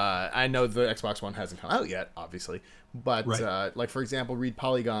 I know the Xbox One hasn't come out yet, obviously, but Right. like for example, read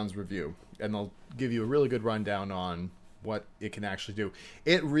Polygon's review, and they'll give you a really good rundown on what it can actually do.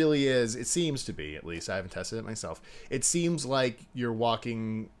 It really is. It seems to be, at least I haven't tested it myself. It seems like you're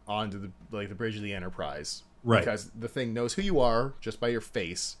walking onto the bridge of the Enterprise, Right. because the thing knows who you are just by your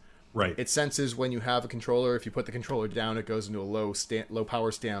face. Right. It senses when you have a controller. If you put the controller down, it goes into a low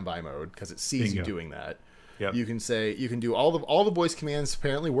power standby mode because it sees you Bingo. doing that. Yep. You can do all the voice commands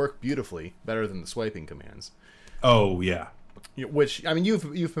apparently work beautifully, better than the swiping commands. Oh yeah. Which, I mean,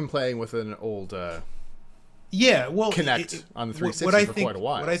 you've been playing with an old Yeah. Well, Kinect on the what 360 I for think, quite a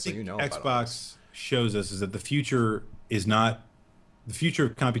while. what I So think you know about all this. Xbox shows us is that the future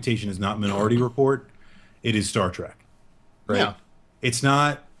of computation is not Minority Report. It is Star Trek. Right. Yeah. It's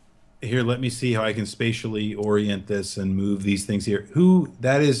not here. Let me see how I can spatially orient this and move these things here.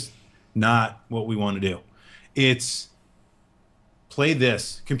 That is not what we want to do. It's play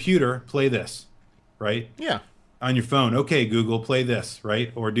this computer, play this, right? Yeah. On your phone. Okay, Google, play this,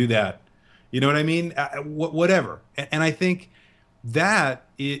 right? Or do that. You know what I mean? Whatever. And I think I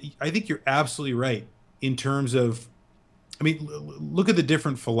think you're absolutely right in terms of, I mean, look at the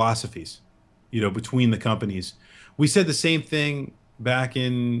different philosophies, between the companies. We said the same thing back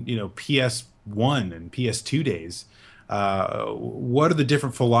in, PS1 and PS2 days. What are the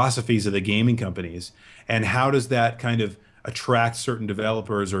different philosophies of the gaming companies, and how does that kind of attract certain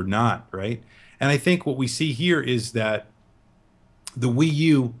developers or not, right? And I think what we see here is that the Wii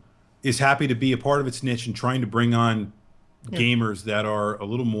U is happy to be a part of its niche and trying to bring on gamers that are a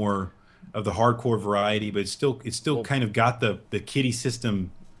little more of the hardcore variety, but it's still kind of got the kiddie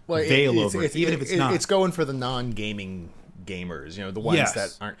system Well, veil over it, even if it's not. It's going for the non-gaming gamers, the ones Yes.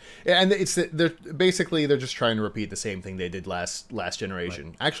 that aren't. And they're just trying to repeat the same thing they did last generation.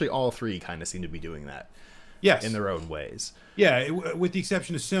 Right. Actually, all three kind of seem to be doing that Yes. in their own ways. Yeah, with the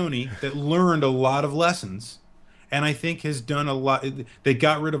exception of Sony, that learned a lot of lessons, and I think has done a lot. They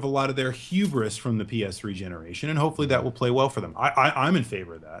got rid of a lot of their hubris from the PS3 generation, and hopefully that will play well for them. I'm in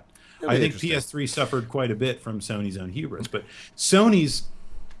favor of that. It'll I be think interesting. PS3 suffered quite a bit from Sony's own hubris, but Sony's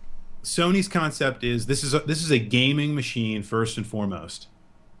concept is this is a gaming machine first and foremost,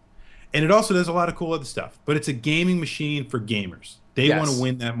 and it also does a lot of cool other stuff. But it's a gaming machine for gamers. They Yes. want to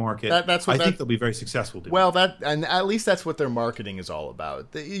win that market. That's what I think they'll be very successful doing. Well, and at least that's what their marketing is all about.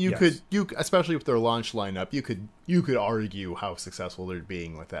 Yes. Especially with their launch lineup, you could argue how successful they're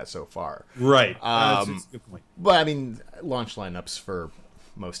being with that so far. right. That's a good point. But I mean, launch lineups for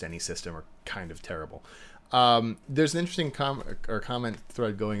most any system are kind of terrible. There's an interesting comment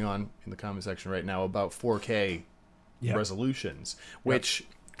thread going on in the comment section right now about 4K Yeah. resolutions, which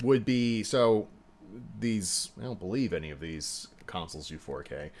would be so. I don't believe any of these consoles do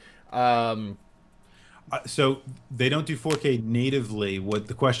 4K. So they don't do 4K natively. What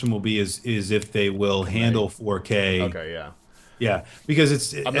the question will be is if they will handle 4K. Okay, yeah. Yeah, because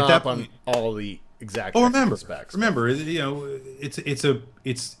it's I'm at not that up on point. all the exact Oh, technical remember, specs. remember,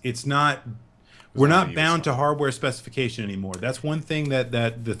 it's not. We're not bound to hardware specification anymore. That's one thing that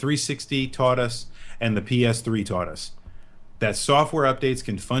the 360 taught us and the PS3 taught us. That software updates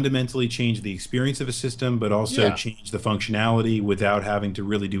can fundamentally change the experience of a system, but also change the functionality without having to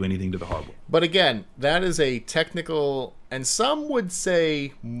really do anything to the hardware. But again, that is a technical, and some would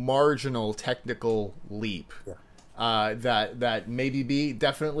say marginal technical leap. That maybe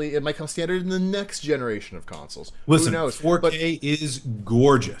definitely it might come standard in the next generation of consoles. Listen, who knows? 4K is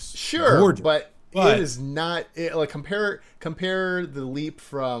gorgeous. Sure, gorgeous. But it is not like compare the leap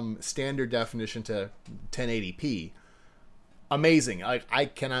from standard definition to 1080p. Amazing. Like I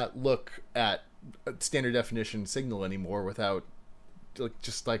cannot look at standard definition signal anymore without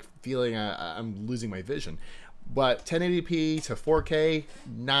just feeling I'm losing my vision. But 1080p to 4K,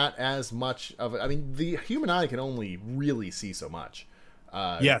 not as much of it. I mean, the human eye can only really see so much.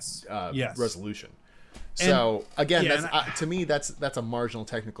 Yes. Resolution. So again, to me, that's a marginal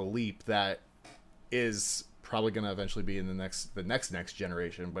technical leap that is probably going to eventually be in the next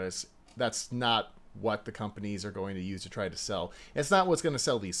generation. But that's not what the companies are going to use to try to sell. It's not what's going to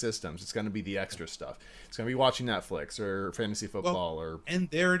sell these systems. It's going to be the extra stuff. It's going to be watching Netflix or fantasy football or and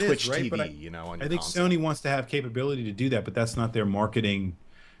there it Twitch is, right? TV. But on I think console. Sony wants to have capability to do that, but that's not their marketing,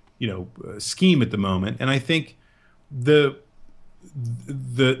 scheme at the moment. And I think the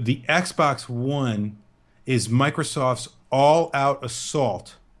Xbox One is Microsoft's all-out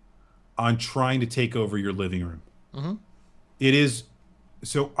assault on trying to take over your living room. Mm-hmm. It is.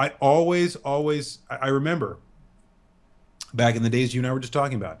 So I I remember back in the days you and I were just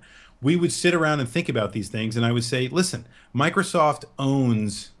talking about, we would sit around and think about these things, and I would say, listen, Microsoft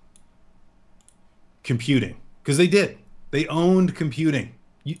owns computing, because they did. They owned computing.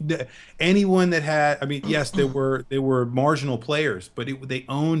 Anyone that had, I mean, yes, there were marginal players, but they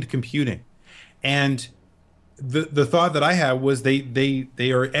owned computing. And the thought that I had was they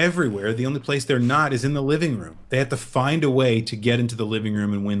are everywhere. The only place they're not is in the living room. They have to find a way to get into the living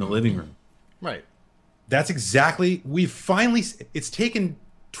room and win the living room. Right. That's exactly, it's taken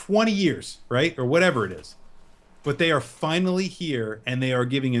 20 years, right? Or whatever it is. But they are finally here, and they are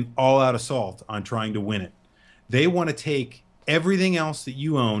giving an all-out assault on trying to win it. They want to take everything else that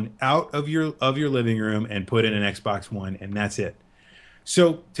you own out of your living room and put in an Xbox One, and that's it.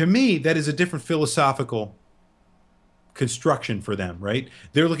 So to me, that is a different philosophical construction for them, right?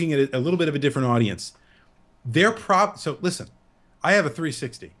 They're looking at a little bit of a different audience. So listen, I have a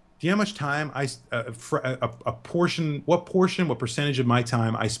 360. Do you know how much time what percentage of my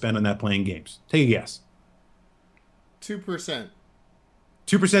time I spend on that playing games? Take a guess. 2%.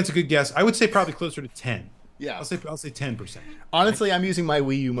 2% is a good guess. I would say probably closer to 10. Yeah. I'll say 10%. Honestly, right? I'm using my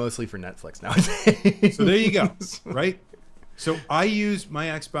Wii U mostly for Netflix nowadays. So there you go, right? So I use my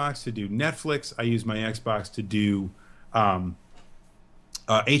Xbox to do Netflix. I use my Xbox to do HBO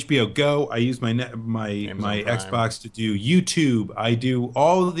Go. I use my Xbox to do YouTube. I do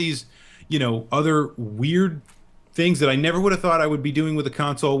all of these, other weird things that I never would have thought I would be doing with a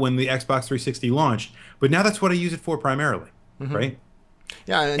console when the Xbox 360 launched. But now that's what I use it for primarily, right?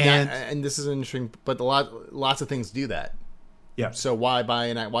 Yeah, and this is interesting, but lots of things do that. Yeah. So why buy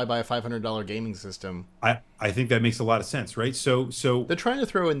a $500 gaming system? I think that makes a lot of sense, right? So they're trying to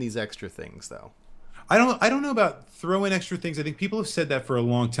throw in these extra things, though. I don't know about throwing extra things. I think people have said that for a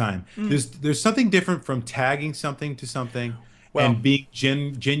long time. There's something different from tagging something to something and being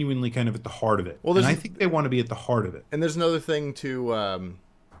genuinely kind of at the heart of it. Well, and I think they want to be at the heart of it. And there's another thing to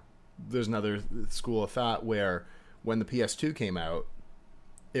there's another school of thought where when the PS2 came out,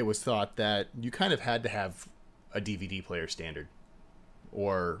 it was thought that you kind of had to have a DVD player standard,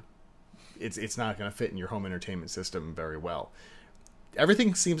 or it's not going to fit in your home entertainment system very well.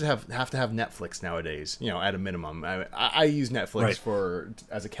 Everything seems to have to have Netflix nowadays, at a minimum. I use Netflix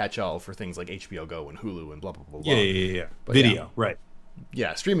as a catch-all for things like HBO Go and Hulu and blah, blah, blah, blah. Yeah. But video, right.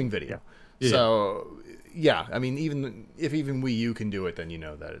 Yeah, streaming video. Yeah. So, yeah, I mean, if Wii U can do it, then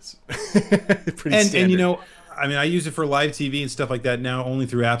that it's pretty standard. And I use it for live TV and stuff like that now only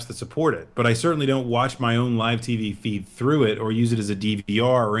through apps that support it. But I certainly don't watch my own live TV feed through it or use it as a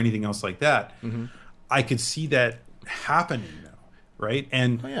DVR or anything else like that. Mm-hmm. I could see that happening now, right?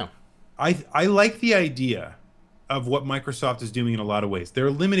 And I like the idea of what Microsoft is doing in a lot of ways. They're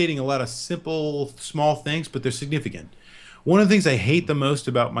eliminating a lot of simple, small things, but they're significant. One of the things I hate the most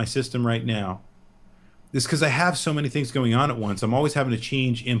about my system right now is because I have so many things going on at once. I'm always having to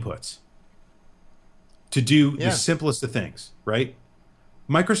change inputs to do the simplest of things, right?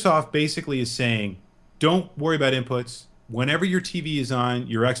 Microsoft basically is saying, don't worry about inputs. Whenever your TV is on,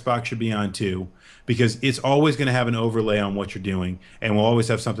 your Xbox should be on too, because it's always going to have an overlay on what you're doing and will always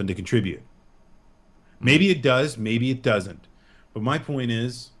have something to contribute. Maybe it does, maybe it doesn't. But my point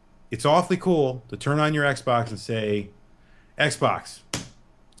is, it's awfully cool to turn on your Xbox and say, Xbox,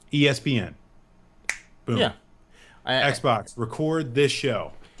 ESPN, Yeah. boom. Xbox, record this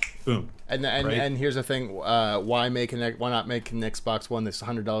show, boom. Right? And here's the thing: why not make an Xbox One that's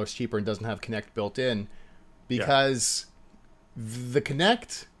 $100 cheaper and doesn't have Kinect built in? Yeah. Because the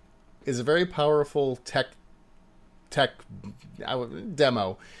Kinect is a very powerful tech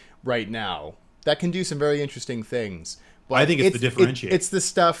demo right now that can do some very interesting things. But I think it's the differentiator. It's the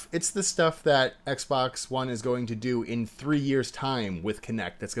stuff. It's the stuff that Xbox One is going to do in 3 years' time with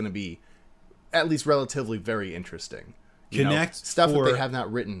Kinect. That's going to be at least relatively very interesting. Kinect Stuff that they have not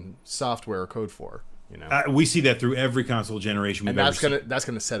written software or code for. We see that through every console generation we've ever seen. That's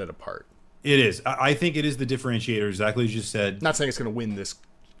gonna set it apart. It is. I think it is the differentiator, exactly as you said. Not saying it's gonna win this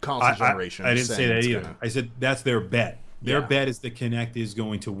console generation. I didn't say that either. I said that's their bet. Their bet is the Kinect is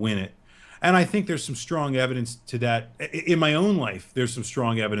going to win it. And I think there's some strong evidence to that. In my own life, there's some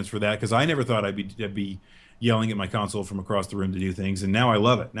strong evidence for that, because I never thought I'd be yelling at my console from across the room to do things, and now I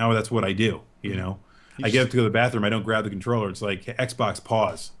love it. Now that's what I do, I get up to go to the bathroom, I don't grab the controller. It's like Xbox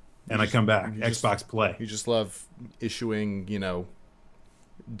pause, and I come back. Xbox play. You just love issuing,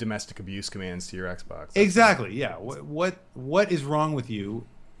 domestic abuse commands to your Xbox. Exactly. Yeah. What is wrong with you?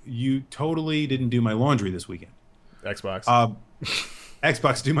 You totally didn't do my laundry this weekend. Xbox.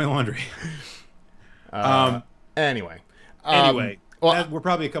 Xbox, do my laundry. Anyway. We're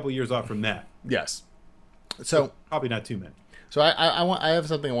probably a couple years off from that. Yes. So probably not too many. So I have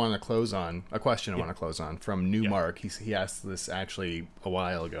something I want to close on, a question I want to close on from New Mark. He asked this actually a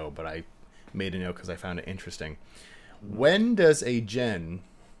while ago, but I made a note because I found it interesting. When does a gen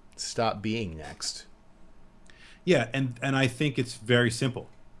stop being next? Yeah, and I think it's very simple.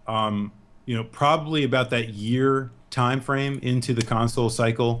 Probably about that year time frame into the console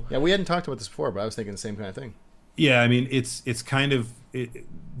cycle. Yeah, we hadn't talked about this before, but I was thinking the same kind of thing. Yeah, I mean it's kind of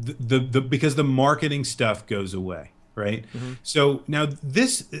because the marketing stuff goes away. Right. Mm-hmm. So now but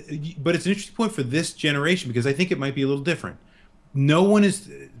it's an interesting point for this generation, because I think it might be a little different.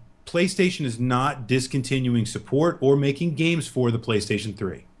 PlayStation is not discontinuing support or making games for the PlayStation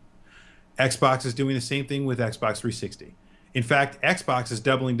 3. Xbox is doing the same thing with Xbox 360. In fact, Xbox is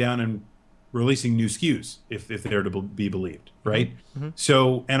doubling down and releasing new SKUs if they're to be believed. Right. Mm-hmm.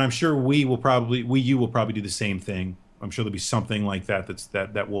 So, and I'm sure Wii U will probably do the same thing. I'm sure there'll be something like that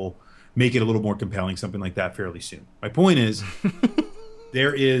that will make it a little more compelling, something like that fairly soon. My point is,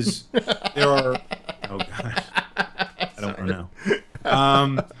 there are, oh gosh, I don't want to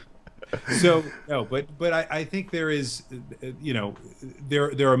know. So no, but I think there is,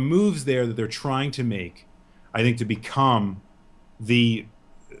 there are moves there that they're trying to make, I think, to become the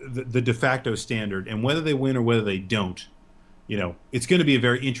de facto standard, and whether they win or whether they don't, it's going to be a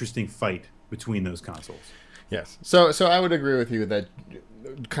very interesting fight between those consoles. Yes. So I would agree with you that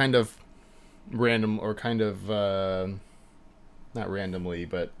kind of random, or kind of not randomly,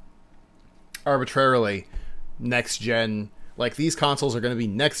 but arbitrarily, next gen, like these consoles are going to be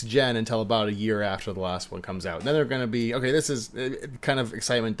next gen until about a year after the last one comes out. And then they're going to be, okay, this is kind of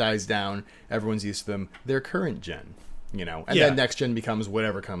excitement dies down, everyone's used to them, they're current gen, and then next gen becomes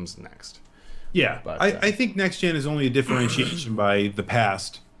whatever comes next. Yeah, but I think next gen is only a differentiation by the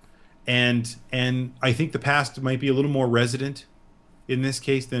past. And I think the past might be a little more resident in this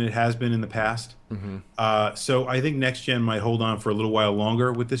case than it has been in the past. Mm-hmm. So I think next gen might hold on for a little while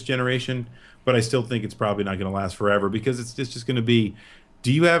longer with this generation, but I still think it's probably not going to last forever, because it's just going to be,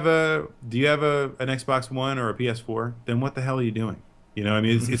 do you have an Xbox One or a PS4? Then what the hell are you doing?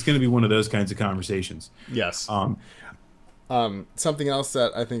 It's going to be one of those kinds of conversations. Yes. Something else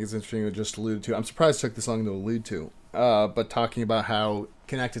that I think is interesting to just allude to. I'm surprised it took this long to allude to. But talking about how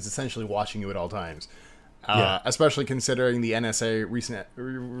Kinect is essentially watching you at all times, especially considering the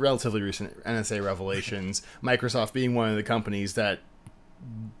relatively recent NSA revelations. Microsoft being one of the companies that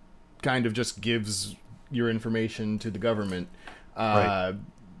kind of just gives your information to the government. Right.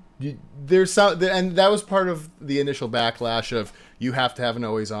 There's and that was part of the initial backlash of you have to have an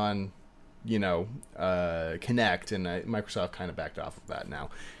always on, Kinect, and Microsoft kind of backed off of that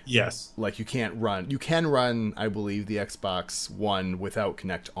now. Yes. Like you can run, I believe, the Xbox One without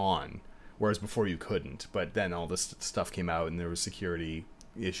Kinect on, whereas before you couldn't. But then all this stuff came out, and there was security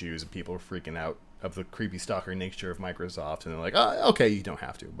issues, and people were freaking out of the creepy stalker nature of Microsoft, and they're like, oh, okay, you don't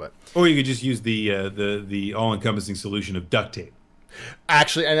have to. Or you could just use the all-encompassing solution of duct tape.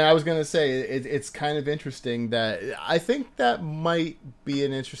 Actually, and I was going to say, it's kind of interesting that I think that might be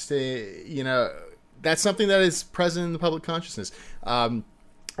an interesting, that's something that is present in the public consciousness.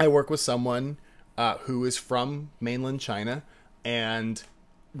 I work with someone who is from mainland China, and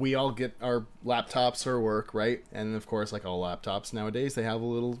we all get our laptops for work, right? And of course, like all laptops nowadays, they have a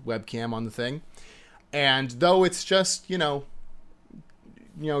little webcam on the thing. And though it's just,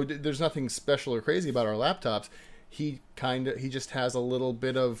 there's nothing special or crazy about our laptops, he just has a little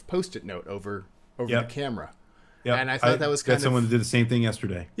bit of Post-it note over Yep. the camera. Yeah, And I thought that was got kind of someone that did the same thing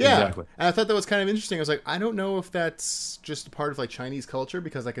yesterday. yeah. Exactly. And I thought that was kind of interesting. I was like, I don't know if that's just a part of like Chinese culture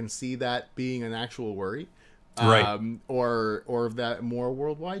because I can see that being an actual worry. Right. Or if that more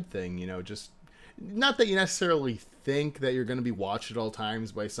worldwide thing, just not that you necessarily think that you're going to be watched at all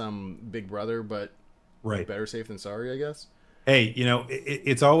times by some big brother, but Right. better safe than sorry, I guess. Hey,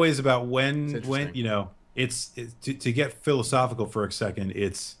 it's always about It's when interesting. it's to get philosophical for a second.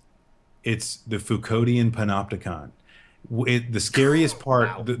 It's the Foucauldian panopticon. The scariest part,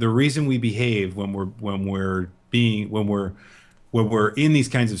 Wow. the reason we behave when we're in these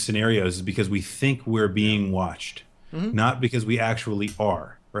kinds of scenarios is because we think we're Yeah. being watched, Mm-hmm. not because we actually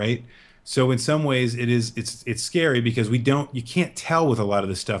are, right? So in some ways it's scary because you can't tell with a lot of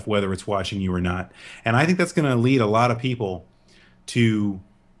this stuff whether it's watching you or not. And I think that's going to lead a lot of people to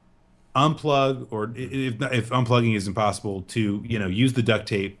unplug, or if unplugging is impossible, to use the duct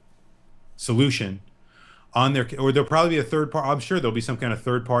tape solution on their, or there'll probably be a third part. I'm sure there'll be some kind of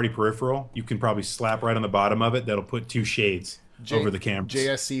third party peripheral you can probably slap right on the bottom of it that'll put two shades over the cameras.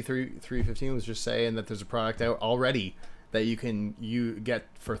 JSC 315 was just saying that there's a product out already that you get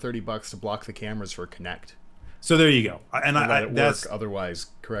for $30 to block the cameras for Connect. So there you go. And And let it that's work otherwise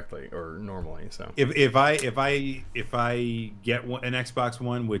correctly or normally. So if I get an Xbox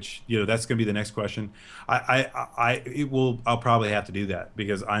One, which that's going to be the next question, I'll probably have to do that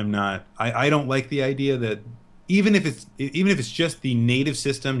because I don't like the idea that even if it's just the native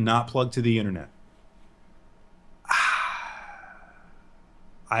system not plugged to the internet,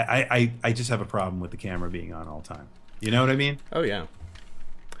 I just have a problem with the camera being on all the time. You know what I mean? oh yeah.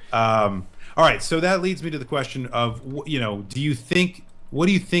 All right, so that leads me to the question of, what do you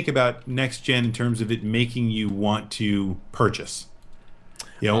think about next gen in terms of it making you want to purchase?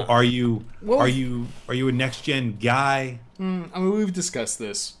 Are you well, are you are you a next gen guy? I mean, we've discussed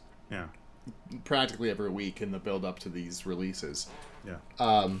this Yeah, practically every week in the build up to these releases. yeah,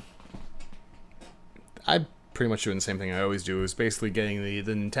 I pretty much doing the same thing I always do, is basically getting the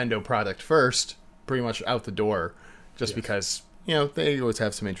Nintendo product first, pretty much out the door, just Yes. because they always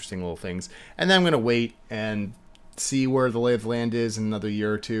have some interesting little things, and then I'm gonna wait and see where the lay of the land is in another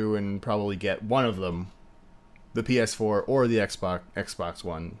year or two, and probably get one of them, the PS4 or the Xbox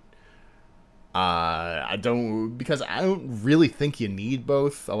One. I don't really think you need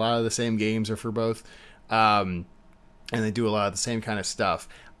both. A lot of the same games are for both, and they do a lot of the same kind of stuff.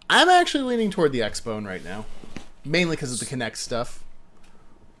 I'm actually leaning toward the Xbone right now, mainly because of the Kinect stuff.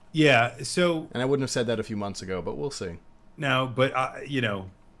 yeah. So And I wouldn't have said that a few months ago, but we'll see. no, but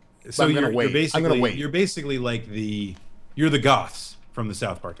so I'm gonna you're wait. I'm gonna wait. You're basically like you're the Goths from the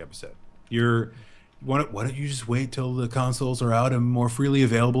South Park episode. Why don't you just wait till the consoles are out and more freely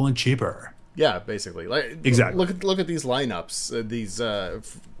available and cheaper? Yeah, basically. Like Exactly. look at these lineups, these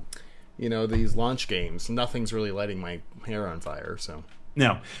launch games. Nothing's really lighting my hair on fire. So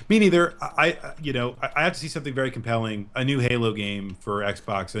No, me neither. I have to see something very compelling. A new Halo game for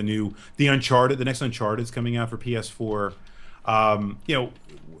Xbox. The next Uncharted's coming out for PS4.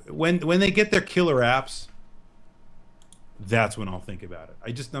 When they get their killer apps, that's when I'll think about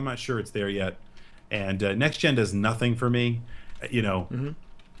it. I'm not sure it's there yet. And next gen does nothing for me.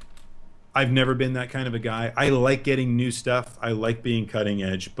 I've never been that kind of a guy. I like getting new stuff. I like being cutting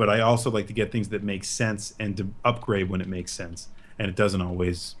edge, but I also like to get things that make sense and to upgrade when it makes sense. And it doesn't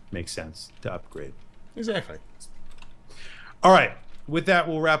always make sense to upgrade. exactly. All right. With that,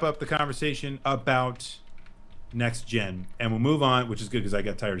 we'll wrap up the conversation about next gen, and we'll move on, which is good because I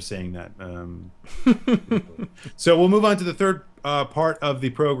got tired of saying that. So we'll move on to the third part of the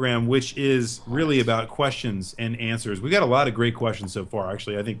program, which is really about questions and answers. We got a lot of great questions so far.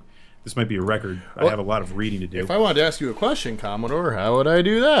 Actually, I think this might be a record. I have a lot of reading to do. If I wanted to ask you a question, Commodore, how would I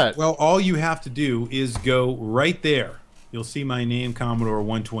do that? Well, all you have to do is go right there. You'll see my name, Commodore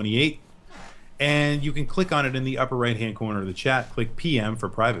 128, and you can click on it in the upper right-hand corner of the chat. Click PM for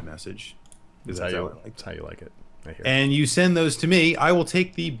private message. That's how you like it. I hear. And you send those to me. I will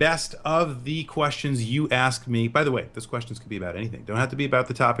take the best of the questions you ask me. By the way, those questions could be about anything. Don't have to be about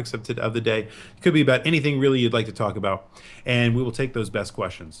the topics of the day. It could be about anything really you'd like to talk about. And we will take those best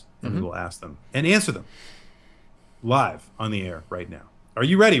questions and we will ask them and answer them live on the air right now. Are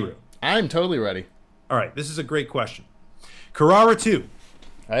you ready, Rue? I'm totally ready. All right. This is a great question. Carrara 2.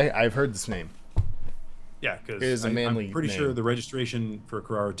 I've heard this name. Yeah, because It is a manly I'm pretty name. sure the registration for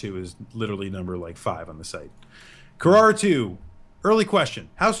Carrara 2 is literally number like 5 on the site. Carrara 2, Early question.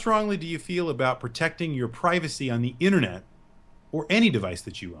 How strongly do you feel about protecting your privacy on the internet or any device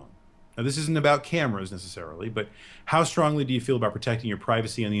that you own? Now, this isn't about cameras necessarily, but how strongly do you feel about protecting your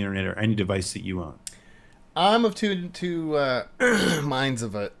privacy on the internet or any device that you own? I'm of two minds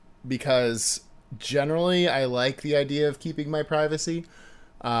of it because generally I like the idea of keeping my privacy.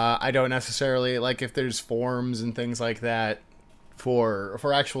 I don't necessarily like if there's forms and things like that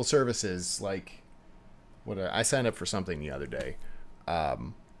for actual services. Like I signed up for something the other day.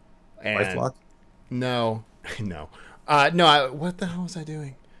 And LifeLock? No, no, what the hell was I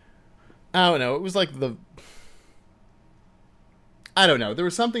doing? I don't know. It was like I don't know. There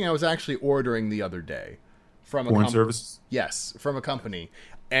was something I was actually ordering the other day from Foreign services? Yes, from a company,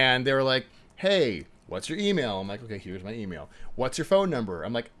 and they were like, "Hey, what's your email?" I'm like, "Okay, here's my email. What's your phone number?"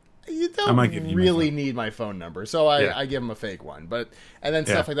 I'm like, "You don't really need my phone number," so I give them a fake one. And then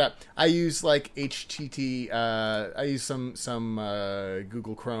stuff like that. I use like HTTP. I use some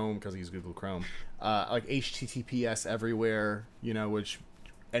Google Chrome because I use Google Chrome. Like HTTPS everywhere, which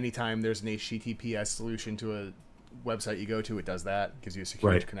anytime there's an HTTPS solution to a website you go to, it does that. Gives you a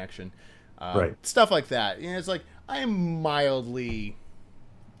secure connection. Stuff like that. It's like I am mildly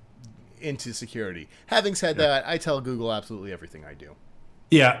into security. Having said that, I tell Google absolutely everything I do.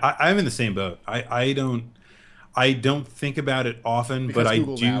 Yeah, I'm in the same boat. I don't think about it often, because but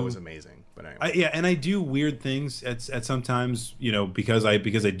Google I do. Now is amazing. But anyway. And I do weird things at sometimes, because I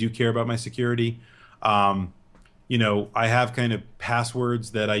do care about my security. I have kind of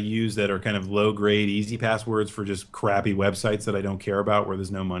passwords that I use that are kind of low grade, easy passwords for just crappy websites that I don't care about where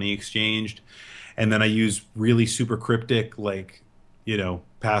there's no money exchanged. And then I use really super cryptic, like,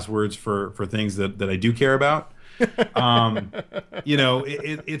 passwords for things that I do care about. So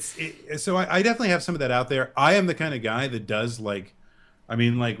I definitely have some of that out there. I am the kind of guy that does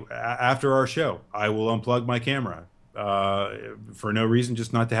after our show, I will unplug my camera. For no reason,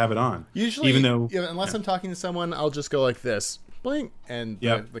 just not to have it on. Usually, even though unless I'm talking to someone, I'll just go like this, blink, and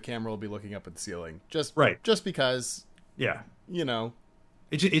the camera will be looking up at the ceiling. Just because. Yeah.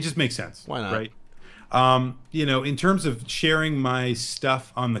 It just makes sense. Why not? Right. In terms of sharing my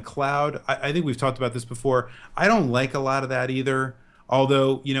stuff on the cloud, I think we've talked about this before. I don't like a lot of that either.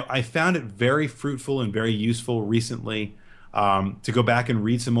 Although, I found it very fruitful and very useful recently to go back and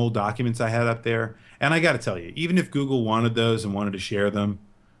read some old documents I had up there. And I got to tell you, even if Google wanted those and wanted to share them,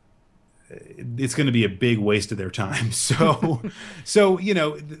 it's going to be a big waste of their time. So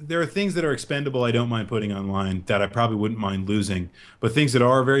there are things that are expendable I don't mind putting online that I probably wouldn't mind losing. But things that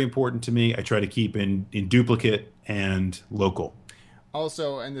are very important to me, I try to keep in duplicate and local.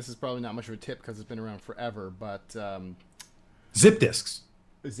 Also, and this is probably not much of a tip because it's been around forever, but zip disks.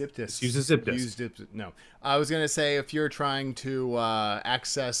 Zip disks. Use a zip disk. No, I was going to say if you're trying to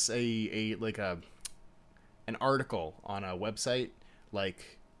access an article on a website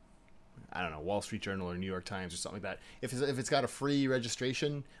like, I don't know, Wall Street Journal or New York Times or something like that. If it's got a free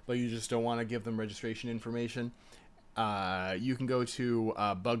registration, but you just don't want to give them registration information, you can go to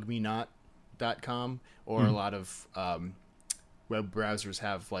bugmenot.com, or a lot of web browsers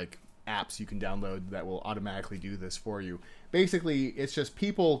have like apps you can download that will automatically do this for you. Basically, it's just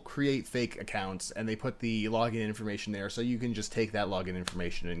people create fake accounts and they put the login information there, so you can just take that login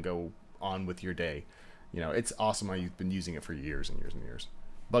information and go on with your day. It's awesome. I've been using it for years and years and years.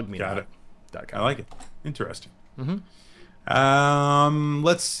 Bugmenot.com. Got it. I like it. Interesting. Mm-hmm.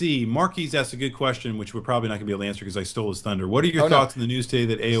 Let's see. Marquise asked a good question, which we're probably not going to be able to answer because I stole his thunder. What are your thoughts on the news today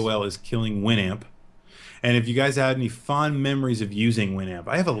that AOL is killing Winamp? And if you guys had any fond memories of using Winamp?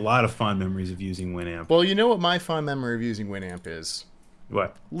 I have a lot of fond memories of using Winamp. Well, you know what my fond memory of using Winamp is?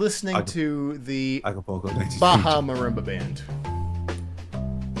 What? Listening to the Acapulco Baja Marimba Band.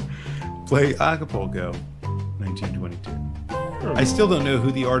 Play Acapulco 1922. I still don't know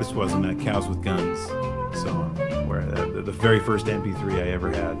who the artist was in that Cows with Guns song, where the very first MP3 I ever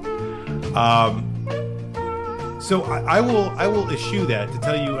had. So I will eschew that to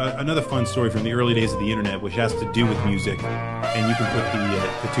tell you another fun story from the early days of the internet, which has to do with music, and you can put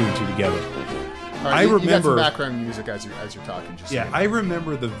the two and two together. Right, I remember you got some background music as you're talking. I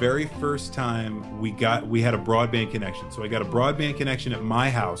remember the very first time we had a broadband connection. So I got a broadband connection at my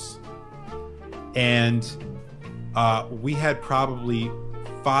house, and we had probably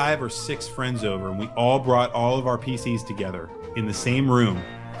 5 or 6 friends over, and we all brought all of our PCs together in the same room,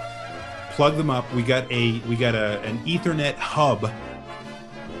 plugged them up. We got an Ethernet hub,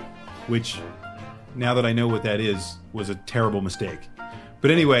 which, now that I know what that is, was a terrible mistake.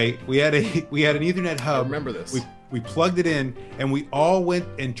 But anyway, we had an Ethernet hub. I remember this. We plugged it in, and we all went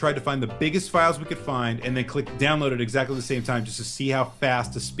and tried to find the biggest files we could find, and then clicked download at exactly the same time just to see how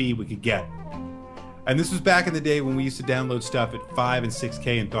fast the speed we could get. And this was back in the day when we used to download stuff at 5 and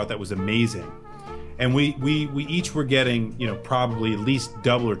 6K and thought that was amazing. And we each were getting, probably at least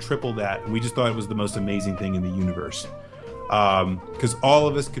double or triple that. And we just thought it was the most amazing thing in the universe. Because all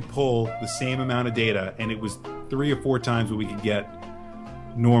of us could pull the same amount of data, and it was 3 or 4 times what we could get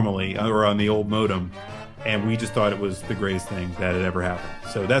normally or on the old modem. And we just thought it was the greatest thing that had ever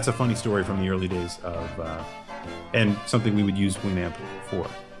happened. So that's a funny story from the early days of, and something we would use Winamp for.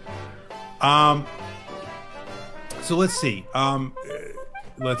 So let's see. How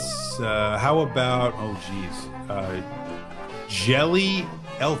about, Jelly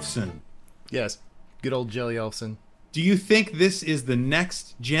Elfson. Yes, good old Jelly Elfson. Do you think this is the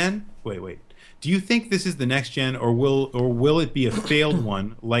next gen? Wait. Do you think this is the next gen, or will it be a failed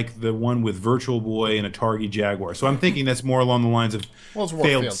one like the one with Virtual Boy and Atari Jaguar? So I'm thinking that's more along the lines of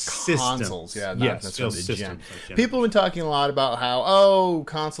failed systems. Consoles. Yeah, not necessarily failed gen. Like People have been talking a lot about how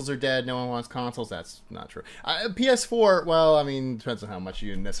consoles are dead. No one wants consoles. That's not true. PS4. Well, I mean, depends on how much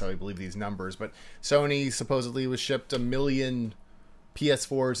you necessarily believe these numbers. But Sony supposedly was shipped 1 million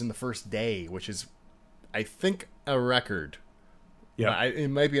PS4s in the first day, which is, I think, a record. Yeah, it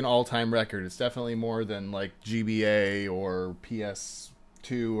might be an all-time record. It's definitely more than like GBA or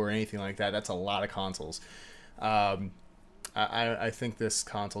PS2 or anything like that. That's a lot of consoles. I think this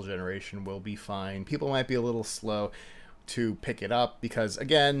console generation will be fine. People might be a little slow to pick it up because,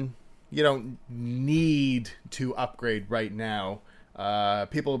 again, you don't need to upgrade right now.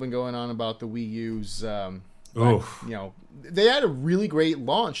 People have been going on about the Wii U's. They had a really great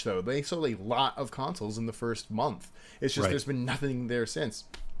launch, though. They sold a lot of consoles in the first month. It's just there's been nothing there since.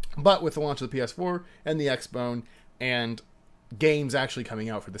 But with the launch of the PS4 and the Xbone and games actually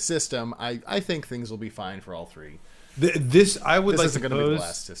coming out for the system, I think things will be fine for all three. This isn't going to be the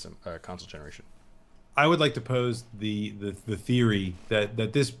last system console generation. I would like to pose the theory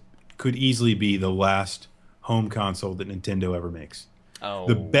that this could easily be the last home console that Nintendo ever makes. Oh,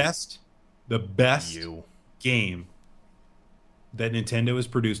 the best game that Nintendo has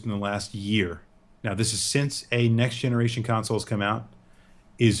produced in the last year. Now, this is since a next generation console has come out,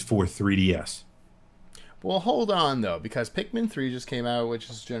 is for 3DS. Well, hold on, though, because Pikmin 3 just came out, which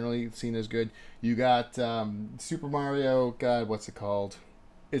is generally seen as good. You got Super Mario, God, what's it called?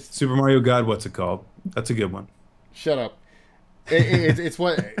 It's Super Mario God, what's it called? That's a good one. Shut up. It's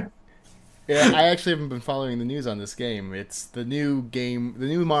what... Yeah, I actually haven't been following the news on this game. It's the new game, the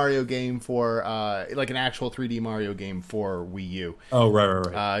new Mario game for, like an actual 3D Mario game for Wii U. Oh,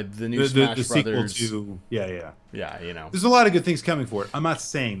 right. The new Smash Brothers. Sequel to, yeah. Yeah, There's a lot of good things coming for it. I'm not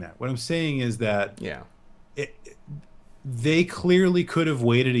saying that. What I'm saying is that they clearly could have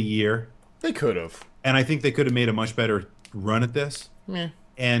waited a year. They could have. And I think they could have made a much better run at this. Yeah.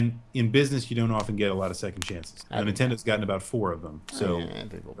 And in business, you don't often get a lot of second chances. Now, Nintendo's gotten about 4 of them. So I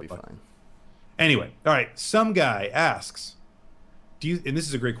think we'll be fine. Anyway, all right. Some guy asks, and this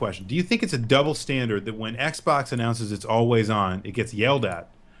is a great question, do you think it's a double standard that when Xbox announces it's always on, it gets yelled at,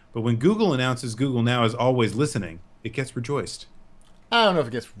 but when Google announces Google Now is always listening, it gets rejoiced? I don't know if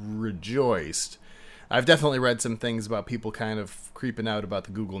it gets rejoiced. I've definitely read some things about people kind of creeping out about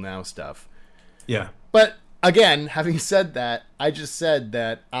the Google Now stuff. Yeah. But again, having said that, I just said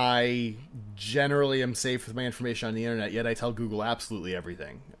that I generally am safe with my information on the internet, yet I tell Google absolutely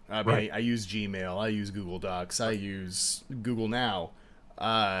everything. I use Gmail, I use Google Docs, I use Google Now.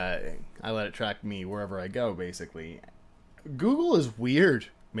 I let it track me wherever I go, basically. Google is weird,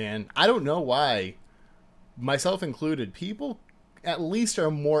 man. I don't know why, myself included. People at least are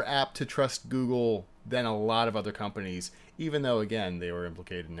more apt to trust Google than a lot of other companies, even though, again, they were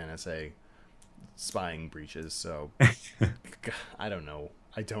implicated in NSA spying breaches. So, I don't know.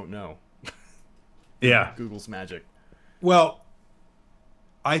 Yeah. Google's magic. Well,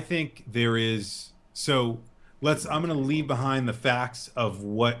 I think there is. So I'm going to leave behind the facts of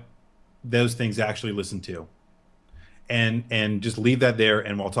what those things actually listen to, and just leave that there,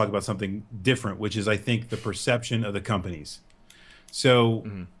 and we'll talk about something different, which is, I think, the perception of the companies.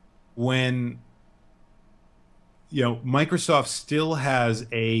 So when Microsoft still has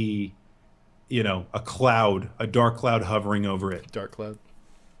a cloud, a dark cloud hovering over it. Dark cloud.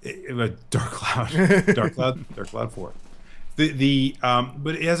 A dark cloud. Dark cloud 4. But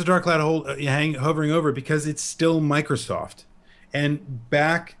it has a dark cloud hovering over it because it's still Microsoft. And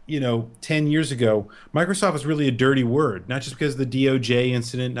back, 10 years ago, Microsoft was really a dirty word, not just because of the DOJ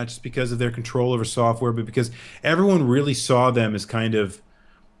incident, not just because of their control over software, but because everyone really saw them as kind of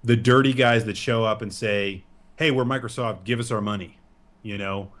the dirty guys that show up and say, hey, we're Microsoft, give us our money,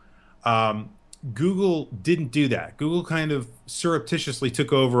 Google didn't do that. Google kind of surreptitiously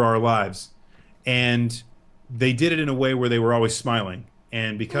took over our lives, and they did it in a way where they were always smiling.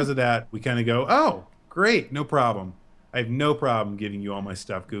 And because of that, we kind of go, oh, Great, no problem. I have no problem giving you all my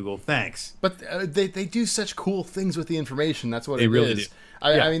stuff, Google. Thanks. But they do such cool things with the information. That's what They it really is. do.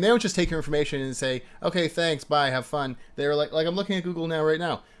 I Yeah. mean, they don't just take your information and say, "Okay, thanks, bye, have fun." They're like I'm looking at Google now, right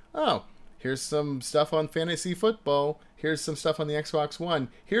now. Oh, here's some stuff on fantasy football. Here's some stuff on the Xbox One.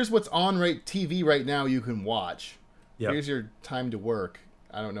 Here's what's on TV right now. You can watch. Yep. Here's your time to work.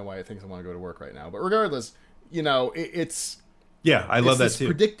 I don't know why it thinks I want to go to work right now, but regardless, you know, it's Yeah, I love that this too.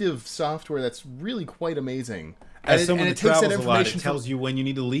 predictive software that's really quite amazing. As And someone it that takes that travels a lot, it information tells you when you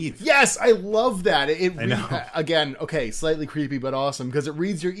need to leave. Yes, I love that. I know. Again, okay, slightly creepy but awesome because it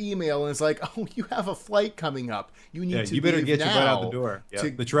reads your email and it's like, oh, you have a flight coming up. You need to You better leave get your butt out now the door. Yeah. to-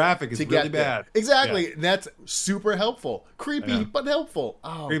 The traffic is to really get there. bad. Exactly. Yeah. That's super helpful. I Creepy know. but helpful.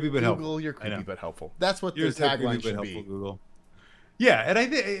 Oh, Creepy but Google, helpful. you're I know. creepy but helpful. That's what You're the so creepy tagline but should helpful, be. Google. Yeah, and I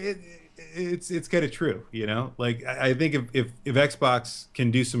think it's kind of true. You know, like I think if Xbox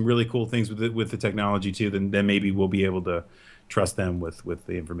can do some really cool things with the technology too, then maybe we'll be able to trust them with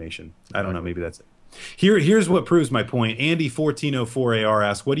the information. I don't know. Maybe that's it. Here's what proves my point. Andy 1404AR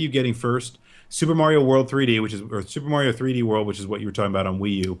asks, "What are you getting first? Super Mario World 3D, or Super Mario 3D World, which is what you were talking about on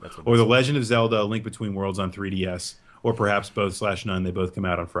Wii U, or The Legend of Zelda: A Link Between Worlds on 3DS, or perhaps both/none? They both come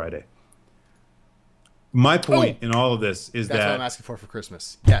out on Friday." My point in all of this is That's what I'm that asking for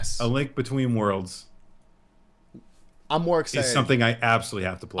Christmas. Yes. A Link Between Worlds I'm more excited. is something I absolutely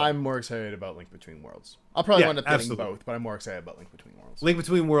have to play. I'm more excited about Link Between Worlds. I'll probably Yeah, wind up getting absolutely. both, but I'm more excited about Link Between Worlds. Link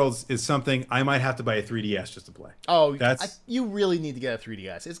Between Worlds is something I might have to buy a 3DS just to play. Oh, That's- you really need to get a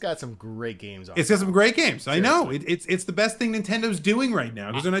 3DS. It's got some great games on it. It's got some great games. I know. It's the best thing Nintendo's doing right now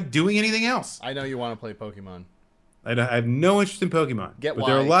because they're not doing anything else. I know you want to play Pokemon I have no interest in Pokemon. Get but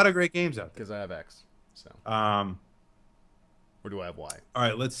there are a Y. lot of great games out there. because I have X. So, Um, or do I have Y? all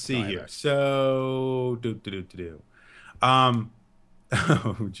right, let's see No, I have here. X. So, oh,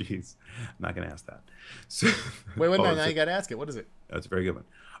 jeez. I'm not going to ask that. So, Wait, oh, now that's you got to ask it. What is it? a very good one.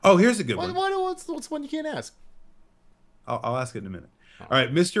 Oh, here's a good one. What's one you can't ask? I'll ask it in a minute. All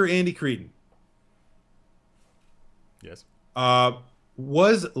right, Mr. Andy Creedon. Yes.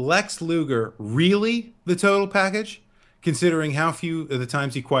 Was Lex Luger really the total package, considering how few of the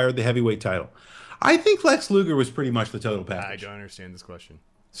times he acquired the heavyweight title? I think Lex Luger was pretty much the total I package. don't understand this question.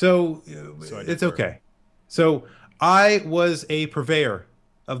 So, So I it's defer. okay. So I was a purveyor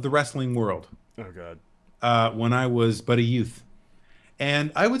of the wrestling world Oh God. when I was but a youth.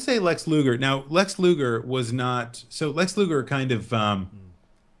 And I would say Lex Luger. Now, Lex Luger was not... So Lex Luger kind of...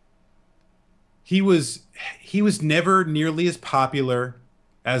 He was never nearly as popular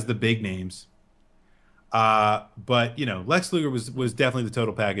as the big names. But, you know, Lex Luger was definitely the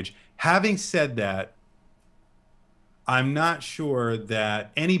total package. Having said that, I'm not sure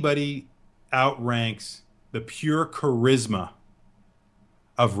that anybody outranks the pure charisma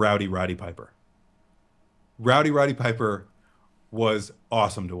of Rowdy Roddy Piper. Rowdy Roddy Piper was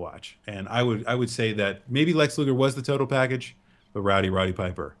awesome to watch. And I would say that maybe Lex Luger was the total package, but Rowdy Roddy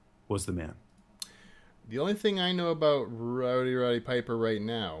Piper was the man. The only thing I know about Roddy Piper right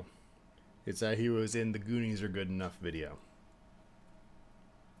now is that he was in the Goonies Are Good Enough video.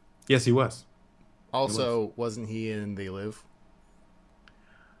 Yes, he was. Also, wasn't he in They Live?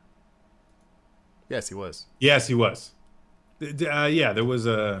 Yes, he was. Yes, he was. Yeah, there was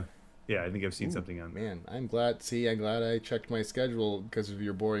a... Yeah, I think I've seen something on... Man, I'm glad. See, I'm glad I checked my schedule because of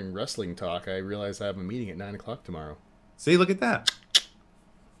your boring wrestling talk. I realized I have a meeting at 9:00 tomorrow. See, look at that.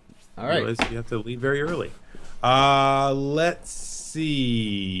 All right. You have to leave very early. Let's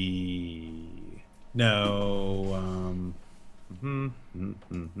see. No.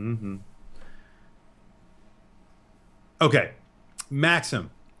 Okay.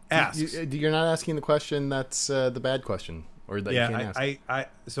 Maxim asks. You're not asking the question that's the bad question, or that you can't ask.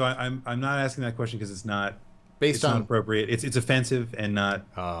 So I'm not asking that question because it's not Based not on appropriate. It's offensive and not.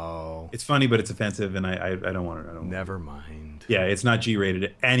 oh, It's funny, but it's offensive, and I don't want to. never mind. Yeah, it's not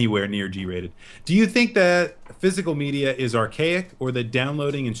G-rated, anywhere near G-rated. Do you think that physical media is archaic, or that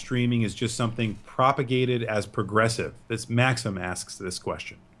downloading and streaming is just something propagated as progressive? This Maxim asks this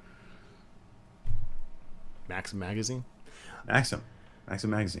question. Maxim magazine. Maxim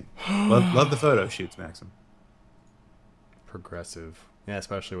magazine. Love the photo shoots, Maxim. Progressive. Yeah,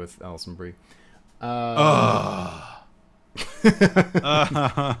 especially with Alison Brie.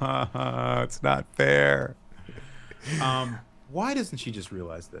 It's not fair. Why doesn't she just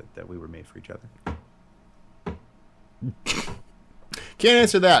realize that we were made for each other? Can't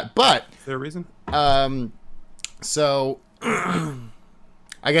answer that, but Is there a reason? so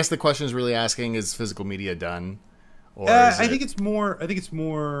I guess the question is really asking: is physical media done? Or I think it's more. I think it's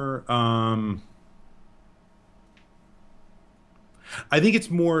more. I think it's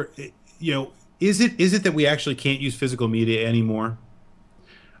more. You know, Is it that we actually can't use physical media anymore?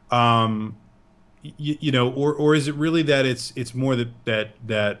 Um, or is it really that it's more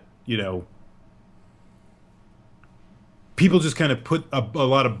that people just kind of put a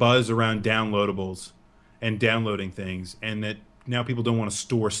lot of buzz around downloadables and downloading things, and that now people don't want to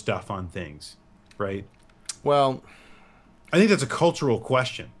store stuff on things, right? Well, I think that's a cultural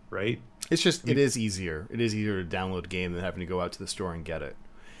question, right? it's just it is easier. It is easier to download a game than having to go out to the store and get it.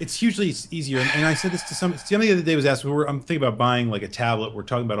 It's hugely easier. And I said this to somebody the other day was asking, I'm thinking about buying like a tablet. We're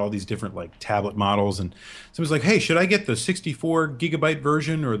talking about all these different like tablet models. And somebody's like, hey, should I get the 64 gigabyte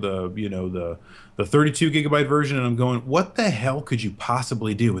version or the 32 gigabyte version? And I'm going, what the hell could you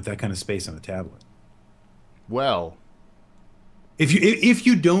possibly do with that kind of space on a tablet? Well, If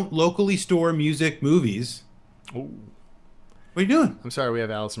you don't locally store music, movies, ooh, what are you doing? I'm sorry, we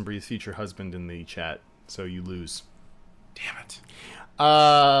have Allison Bree's future husband in the chat, so you lose. Damn it.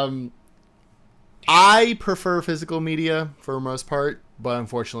 I prefer physical media for the most part, but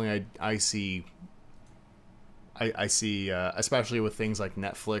unfortunately, I see, especially with things like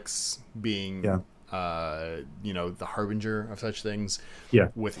Netflix being, Yeah. the harbinger of such things. Yeah.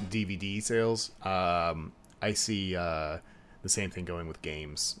 With DVD sales, I see the same thing going with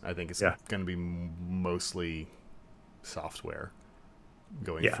games. I think it's Yeah. going to be mostly software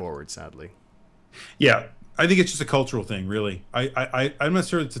going Yeah. forward. Sadly, Yeah, I think it's just a cultural thing, really. I'm not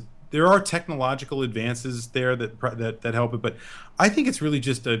sure there are technological advances there that help it, but I think it's really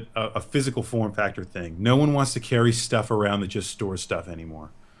just a physical form factor thing. No one wants to carry stuff around that just stores stuff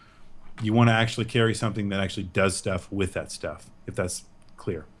anymore. You want to actually carry something that actually does stuff with that stuff, if that's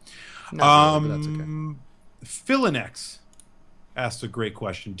clear. not really, but that's okay. Philonex asked a great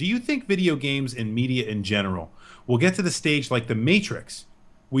question. Do you think video games and media in general will get to the stage like The Matrix,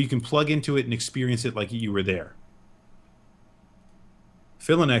 where you can plug into it and experience it like you were there?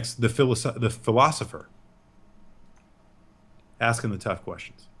 Philonex, the philosopher, asking the tough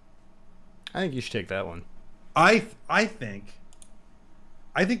questions. I think you should take that one. I I think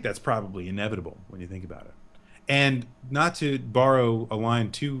I think that's probably inevitable when you think about it. And not to borrow a line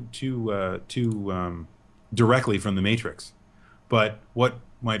too directly from The Matrix, but what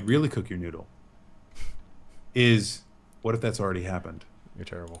might really cook your noodle is, what if that's already happened? You're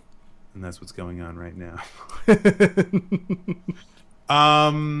terrible. And that's what's going on right now.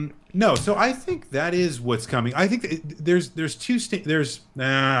 No, so I think that is what's coming. I think there's two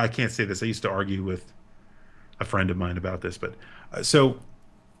I can't say this. I used to argue with a friend of mine about this, but so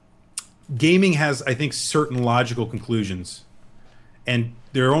gaming has, I think, certain logical conclusions, and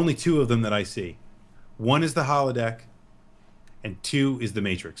there are only two of them that I see. One is the holodeck, and two is the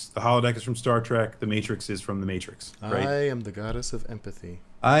Matrix. The holodeck is from Star Trek. The Matrix is from the Matrix. Right? I am the goddess of empathy.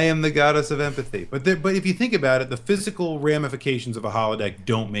 I am the goddess of empathy. But if you think about it, the physical ramifications of a holodeck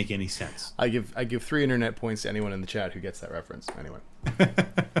don't make any sense. I give 3 internet points to anyone in the chat who gets that reference. Anyway.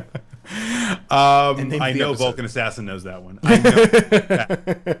 I know Vulcan Assassin knows that one. I know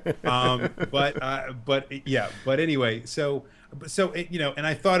that. But anyway, so and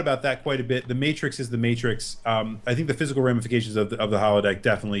I thought about that quite a bit. The Matrix is the Matrix. I think the physical ramifications of the holodeck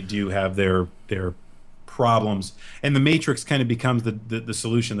definitely do have their problems, and the Matrix kind of becomes the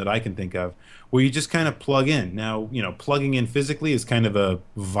solution that I can think of, where you just kind of plug in. Now, plugging in physically is kind of a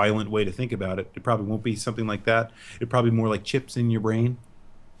violent way to think about it. It probably won't be something like that. It'd probably be more like chips in your brain.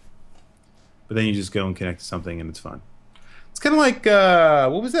 But then you just go and connect to something, and it's fun. It's kind of like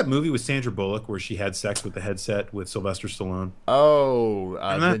what was that movie with Sandra Bullock where she had sex with the headset with Sylvester Stallone? Oh,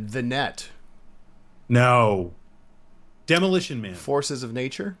 the Net. No, Demolition Man. Forces of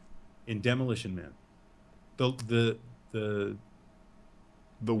Nature. In Demolition Man, the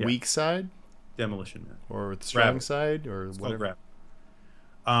weak side. Demolition Man, or the strong side, or it's whatever.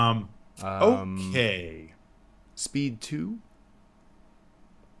 Okay. Speed 2.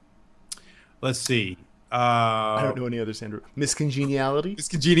 Let's see. I don't know any other Sandra. Miscongeniality.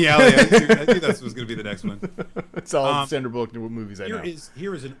 Miscongeniality. I think that was going to be the next one. It's all Sandra Bullock movies I know.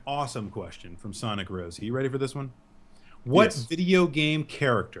 Here is an awesome question from Sonic Rose. Are you ready for this one? What video game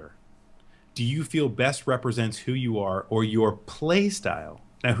character do you feel best represents who you are or your play style?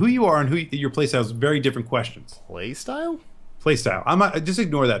 Now, who you are and your play style is very different questions. Play style? Play style. Just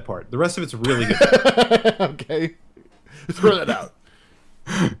ignore that part. The rest of it's really good. Okay. Throw that out.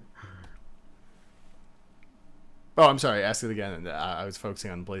 Oh, I'm sorry. Ask it again. I was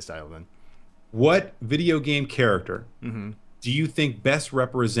focusing on play style then. What video game character do you think best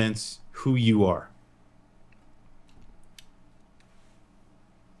represents who you are?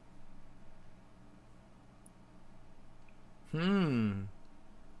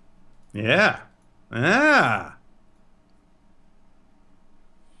 Yeah.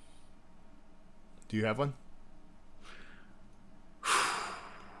 Do you have one?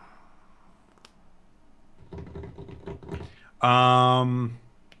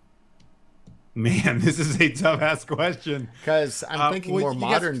 Man, this is a tough ass question. Because I'm thinking more you got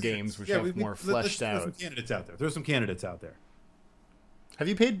modern some- games, which yeah, have more fleshed throw out. some candidates out there. There's some candidates out there. Have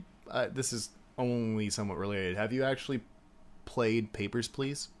you paid? This is only somewhat related. Have you actually played Papers,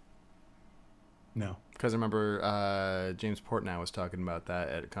 Please? No. Because I remember James Portnow was talking about that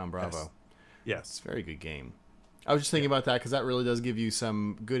at Con Bravo. Yes. It's a very good game. I was just thinking about that because that really does give you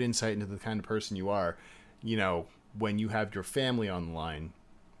some good insight into the kind of person you are. You know, when you have your family on the line,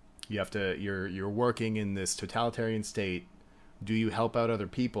 you have to. You're working in this totalitarian state. Do you help out other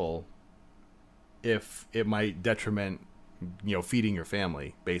people if it might detriment, feeding your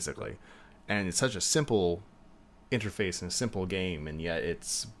family, basically? And it's such a simple interface and a simple game, and yet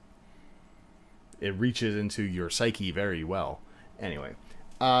it reaches into your psyche very well. Anyway,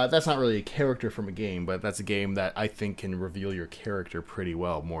 that's not really a character from a game, but that's a game that I think can reveal your character pretty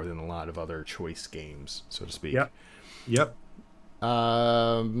well, more than a lot of other choice games, so to speak. Yep.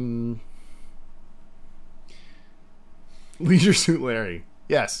 Leisure Suit Larry.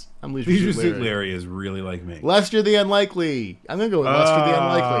 Yes, I'm Leisure Suit Larry is really like me. Lester the Unlikely. I'm gonna go with Lester the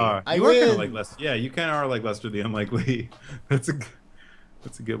Unlikely. You are kind of like Lester. Yeah, you kind of are like Lester the Unlikely. That's a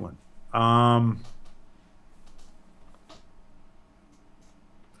good one.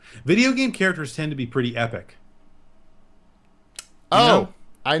 Video game characters tend to be pretty epic. I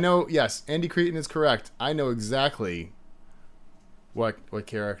know. Yes, Andy Cretin is correct. I know exactly what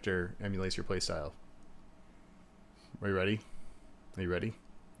character emulates your playstyle. Are you ready?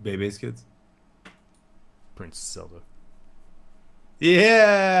 Bebe's Kids. Princess Zelda.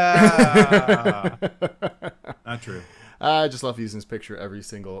 Yeah. Not true. I just love using this picture every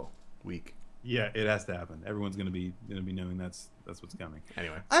single week. Yeah, it has to happen. Everyone's gonna be knowing that's what's coming.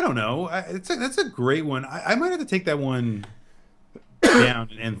 Anyway, I don't know. That's a great one. I might have to take that one down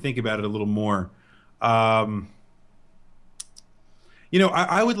and think about it a little more. I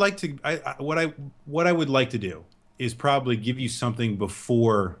would like to. What I would like to do is probably give you something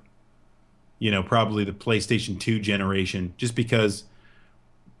before, probably the PlayStation 2 generation, just because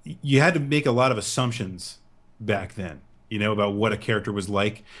you had to make a lot of assumptions back then, about what a character was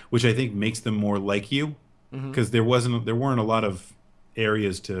like, which I think makes them more like you, because there weren't a lot of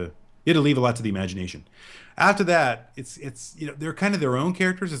areas you had to leave a lot to the imagination. After that, it's they're kind of their own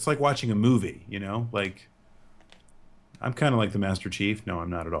characters. It's like watching a movie, like I'm kind of like the Master Chief. No, I'm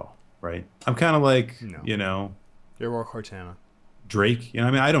not at all. Right? I'm kind of like, you're more Cortana. Drake.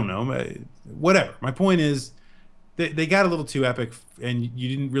 I don't know. Whatever. My point is, they got a little too epic, and you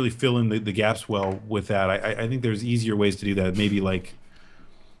didn't really fill in the gaps well with that. I think there's easier ways to do that. Maybe like,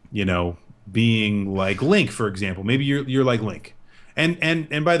 being like Link, for example. Maybe you're like Link.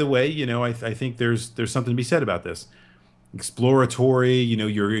 And by the way, I think there's something to be said about this. Exploratory,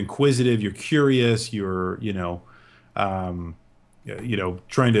 you're inquisitive, you're curious, you're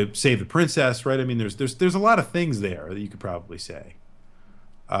trying to save the princess, right? I mean, there's a lot of things there that you could probably say.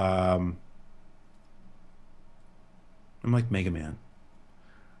 I'm like Mega Man.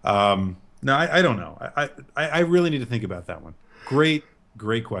 No, I don't know. I really need to think about that one. Great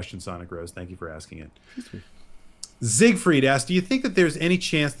question, Sonic Rose. Thank you for asking it. Siegfried asked, do you think that there's any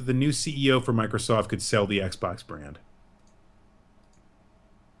chance that the new CEO for Microsoft could sell the Xbox brand?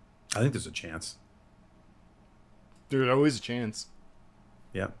 I think there's a chance. There's always a chance.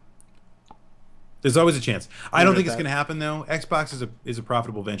 Yeah. There's always a chance. I don't think it's going to happen, though. Xbox is a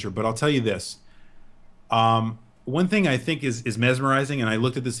profitable venture, but I'll tell you this. One thing I think is mesmerizing, and I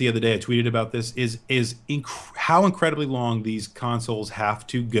looked at this the other day, I tweeted about this, is how incredibly long these consoles have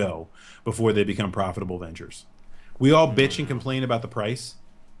to go before they become profitable ventures. We all bitch and complain about the price.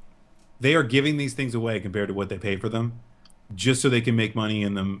 They are giving these things away compared to what they pay for them, just so they can make money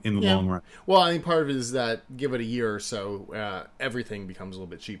in them in the long run. Well, I mean, part of it is that give it a year or so, everything becomes a little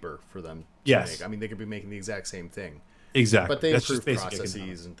bit cheaper for them to make. I mean, they could be making the exact same thing. Exactly. But they improve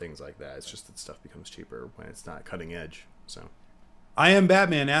processes and things like that. It's just that stuff becomes cheaper when it's not cutting edge. So, I Am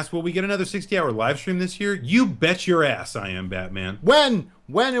Batman asked, will we get another 60-hour live stream this year? You bet your ass I Am Batman. When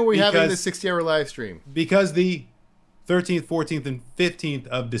are we having this 60-hour live stream? Because the 13th, 14th, and 15th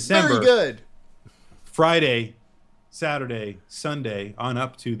of December. Very good. Friday, Saturday, Sunday, on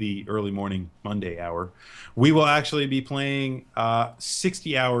up to the early morning Monday hour, we will actually be playing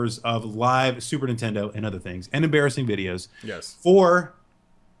 60 hours of live Super Nintendo and other things, and embarrassing videos. Yes. For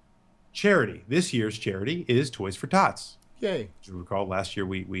charity. This year's charity is Toys for Tots. Yay. As you recall, last year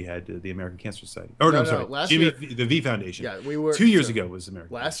we had the American Cancer Society. Last year, the V Foundation. Yeah, we were 2 years ago was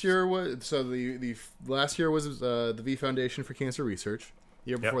American. Last year was the last year was the V Foundation for Cancer Research. The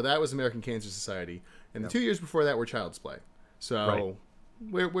year before that was American Cancer Society, and the 2 years before that were Child's Play. So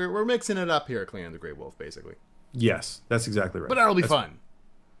we're mixing it up here at Clan of the Grey Wolf, basically. Yes, that's exactly right. But that'll be fun.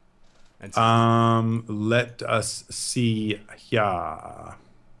 Let us see here.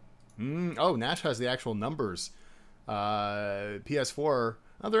 Nash has the actual numbers. PS4.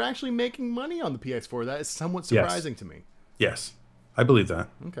 Oh, they're actually making money on the PS4. That is somewhat surprising to me. Yes, I believe that.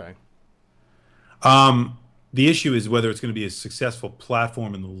 Okay. The issue is whether it's going to be a successful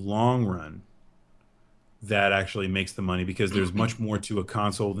platform in the long run that actually makes the money, because there's much more to a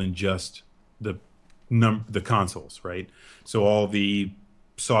console than just the consoles, right? So all the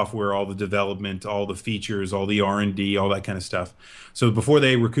software, all the development, all the features, all the R&D, all that kind of stuff. So before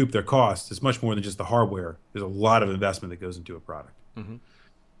they recoup their costs, it's much more than just the hardware. There's a lot of investment that goes into a product.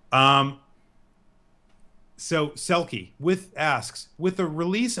 So Selkie asks, with the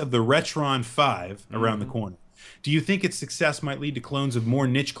release of the Retron 5 around the corner, do you think its success might lead to clones of more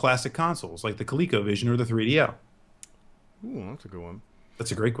niche classic consoles like the ColecoVision or the 3DO? Ooh, that's a good one.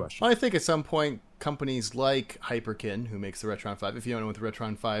 That's a great question. Well, I think at some point companies like Hyperkin, who makes the Retron 5, if you don't know what the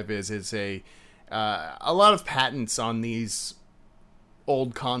Retron 5 is a lot of patents on these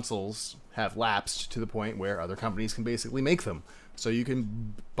old consoles have lapsed to the point where other companies can basically make them. So you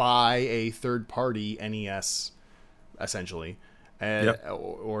can buy a third-party NES, essentially,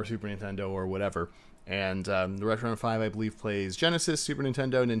 or Super Nintendo or whatever. And the Retron 5, I believe, plays Genesis, Super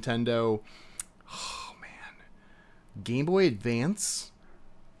Nintendo. Oh, man. Game Boy Advance,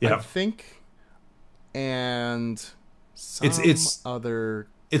 I think. And it's other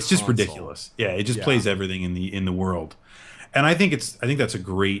It's console. just ridiculous. Yeah, it just plays everything in the world. And I think that's a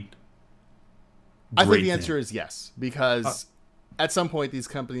great I think the answer is yes, because at some point these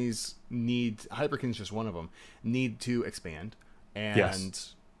companies need, Hyperkin's just one of them, need to expand. And,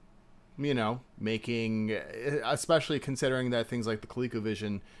 making, especially considering that things like the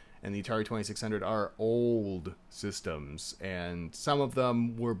ColecoVision and the Atari 2600 are old systems, and some of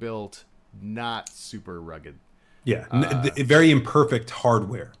them were built not super rugged. Yeah, very imperfect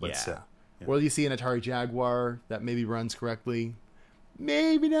hardware, let's say. Yeah. Well, you see an Atari Jaguar that maybe runs correctly.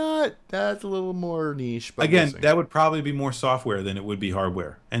 Maybe not. That's a little more niche. But again, that would probably be more software than it would be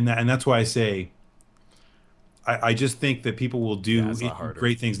hardware, and that's why I say I just think that people will do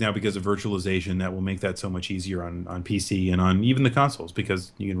great things now because of virtualization that will make that so much easier on PC and on even the consoles,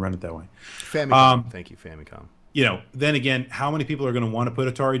 because you can run it that way. Famicom. Thank you, Famicom. Then again, how many people are going to want to put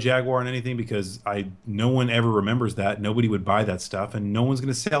Atari Jaguar on anything? Because no one ever remembers that. Nobody would buy that stuff, and no one's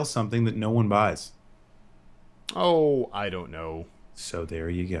going to sell something that no one buys. Oh, I don't know. So there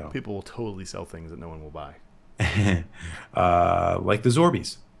you go. People will totally sell things that no one will buy. Like the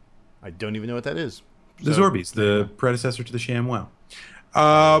Zorbies. I don't even know what that is. The Zorbies, the predecessor to the ShamWow.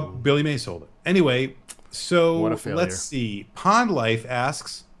 Billy May sold it. Anyway, so let's see. Pond Life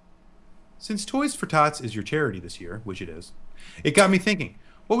asks, since Toys for Tots is your charity this year, which it is, it got me thinking,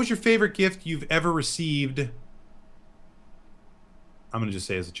 what was your favorite gift you've ever received? I'm going to just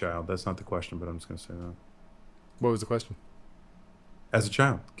say as a child. That's not the question, but I'm just going to say that. What was the question? As a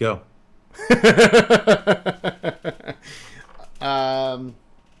child. Go.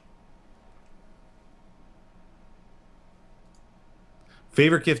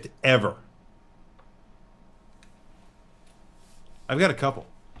 Favorite gift ever? I've got a couple.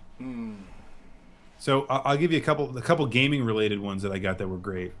 So I'll give you a couple gaming related ones that I got that were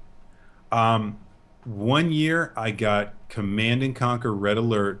great. 1 year I got Command & Conquer Red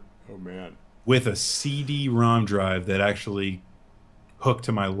Alert. Oh man. With a CD-ROM drive that actually hooked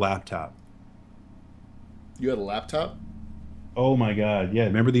to my laptop. You had a laptop? Oh my god, yeah.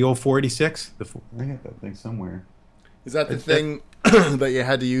 Remember the old 486? I got that thing somewhere. Is that the thing that you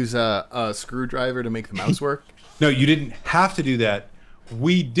had to use a screwdriver to make the mouse work? No, you didn't have to do that.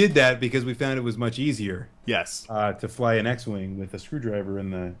 We did that because we found it was much easier. Yes. To fly an X-Wing with a screwdriver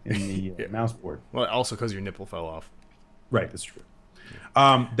in the mouse board. Well, also because your nipple fell off. Right, that's true.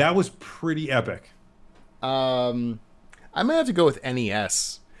 That was pretty epic. I might have to go with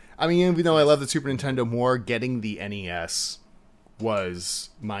NES. I mean, even though I love the Super Nintendo more, getting the NES was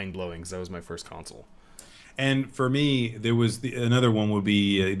mind-blowing because that was my first console. And for me, there was another one would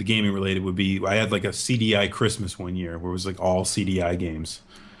be the gaming related would be I had like a CDI Christmas one year where it was like all CDI games,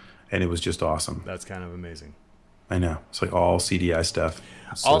 and it was just awesome. That's kind of amazing. I know, it's like all CDI stuff.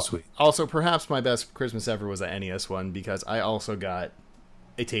 It's so sweet. Also, perhaps my best Christmas ever was that NES one because I also got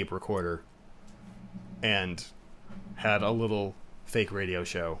a tape recorder and had a little fake radio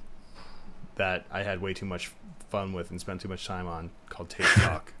show that I had way too much fun with and spent too much time on called Tape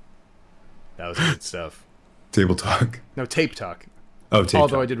Talk. That was good stuff. Table Talk. No, Tape Talk. Oh, Tape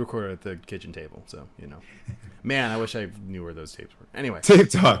Although Talk. I did record it at the kitchen table, so man, I wish I knew where those tapes were. Anyway, Tape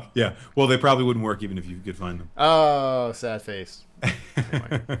Talk. Yeah. Well, they probably wouldn't work even if you could find them. oh, sad face.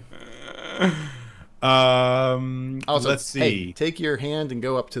 Anyway. Also, Let's hey, see. take your hand and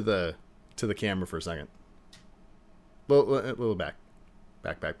go up to the camera for a second. Little back.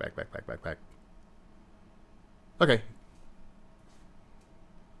 Back. Okay.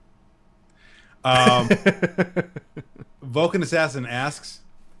 Vulcan Assassin asks,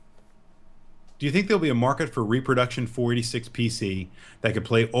 do you think there'll be a market for reproduction 486 PC that could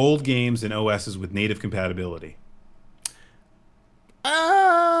play old games and OSs with native compatibility?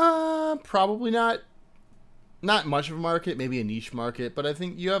 Probably not. Not much of a market, maybe a niche market, but I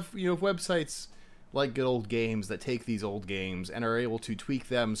think you have websites like Good Old Games that take these old games and are able to tweak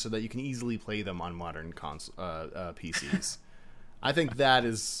them so that you can easily play them on modern PCs. I think that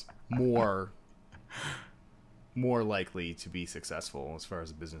is more likely to be successful as far as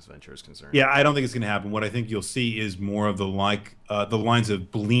a business venture is concerned. Yeah, I don't think it's going to happen. What I think you'll see is more of the lines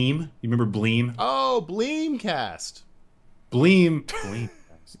of Bleem. You remember Bleem? Oh, Bleemcast. Bleem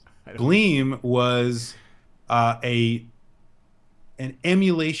was an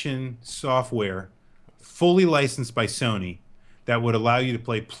emulation software fully licensed by Sony that would allow you to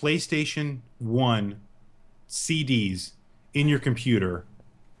play PlayStation 1 CDs in your computer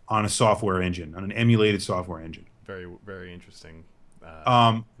on a software engine, on an emulated software engine. Very, very interesting.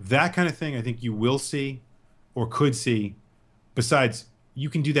 That kind of thing I think you will see or could see. Besides, you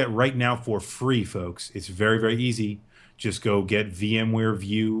can do that right now for free, folks. It's very, very easy. Just go get VMware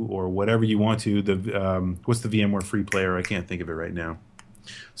View or whatever you want to. What's the VMware free player? I can't think of it right now.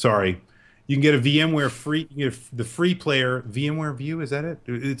 Sorry. You can get a VMware free. You get the free player VMware View. Is that it?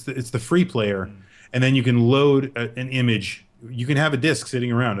 It's the free player, and then you can load an image. You can have a disk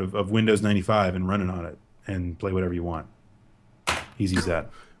sitting around of Windows 95 and run it on it and play whatever you want. Easy as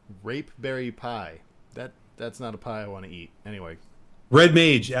that. Rapeberry pie. That's not a pie I want to eat. Anyway. Red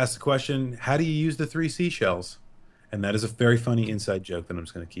Mage asked the question: how do you use the 3 seashells? And that is a very funny inside joke that I'm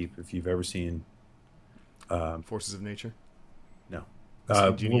just going to keep. If you've ever seen Forces of Nature. No.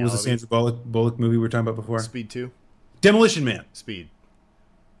 What was the Sandra Bullock movie we were talking about before? Speed 2. Demolition Man. Speed.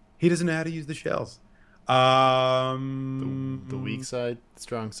 He doesn't know how to use the shells. The weak side, the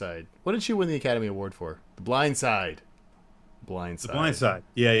strong side. What did she win the Academy Award for? The Blind Side. Blind Side. The Blind Side.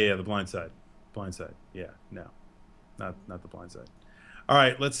 Yeah. The Blind Side. Blind Side. Yeah. No. Not the Blind Side. All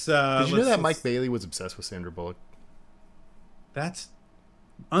right. Let's. Did you know that Mike Bailey was obsessed with Sandra Bullock? That's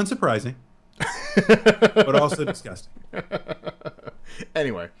unsurprising, but also disgusting.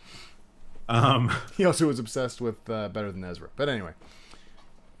 Anyway, he also was obsessed with Better Than Ezra. But anyway,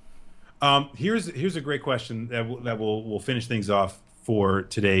 here's a great question that we'll finish things off for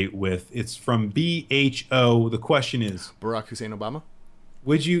today with. It's from BHO. The question is: Barack Hussein Obama.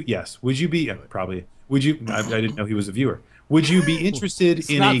 Would you? Yes. Would you be? Probably. Would you? I didn't know he was a viewer. Would you be interested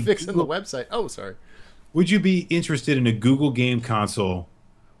in not fixing the website? Oh, sorry. Would you be interested in a Google game console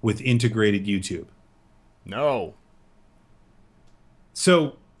with integrated YouTube? No.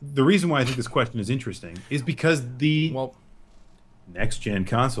 So the reason why I think this question is interesting is because the next-gen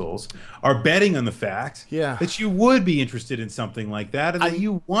consoles are betting on the fact that you would be interested in something like that and that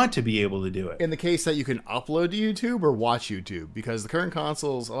you want to be able to do it. In the case that you can upload to YouTube or watch YouTube, because the current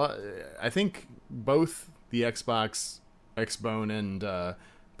consoles, I think both the Xbox, Xbone, and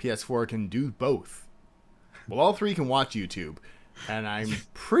PS4 can do both. Well, all three can watch YouTube, and I'm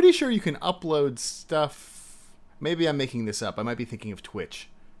pretty sure you can upload stuff. Maybe I'm making this up. I might be thinking of Twitch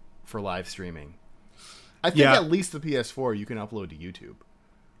for live streaming. I think at least the PS4 you can upload to YouTube.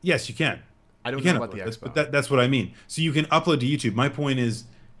 Yes, you can. I don't know about the Xbox. But that's what I mean. So you can upload to YouTube. My point is,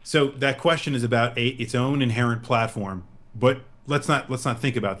 so that question is about its own inherent platform, but let's not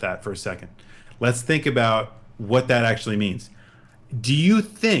think about that for a second. Let's think about what that actually means. Do you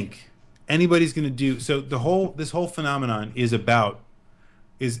think anybody's going to do so? This whole phenomenon is about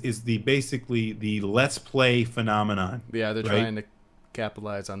basically the Let's Play phenomenon. Yeah, they're trying to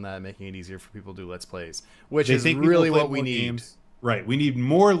capitalize on that, making it easier for people to do Let's Plays, which is really what we need. Games. Right, we need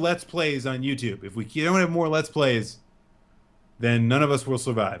more Let's Plays on YouTube. If we don't have more Let's Plays, then none of us will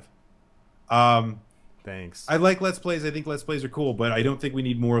survive. Thanks. I like Let's Plays. I think Let's Plays are cool, but I don't think we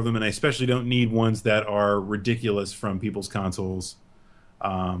need more of them, and I especially don't need ones that are ridiculous from people's consoles.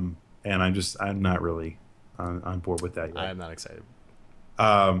 And I'm not really on board with that yet. I am not excited.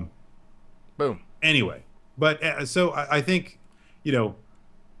 Boom. Anyway, but so I think, connecting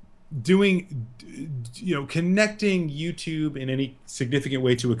YouTube in any significant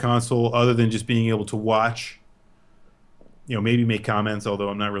way to a console other than just being able to watch, maybe make comments, although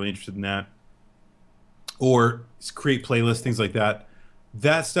I'm not really interested in that, or create playlists, things like that.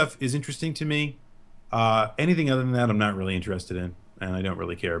 That stuff is interesting to me. Anything other than that, I'm not really interested in, and I don't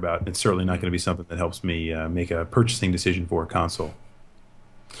really care about. It's certainly not going to be something that helps me make a purchasing decision for a console.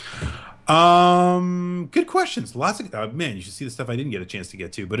 Good questions. Lots of man. You should see the stuff I didn't get a chance to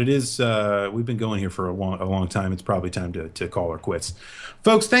get to, but it is. We've been going here for a long time. It's probably time to call our quits,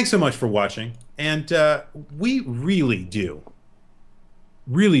 folks. Thanks so much for watching, and we really do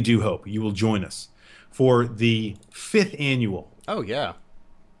hope you will join us for the 5th annual Oh yeah.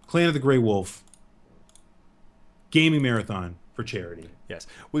 Clan of the Grey Wolf gaming marathon for charity. Yes.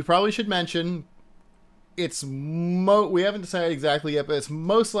 We probably should mention it's we haven't decided exactly yet, but it's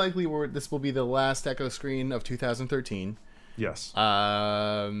most likely this will be the last Echo Screen of 2013. Yes,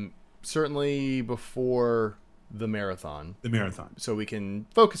 Certainly before the marathon. the marathon. So we can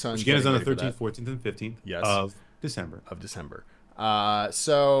focus on Which again is on the getting ready 13th, for that. 14th, and 15th Yes. of December. Of December.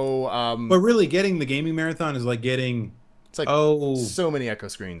 But really, getting the gaming marathon is like getting it's like so many Echo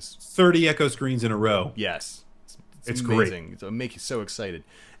Screens. 30 Echo Screens in a row. Yes. It's amazing. great. It'll make you so excited.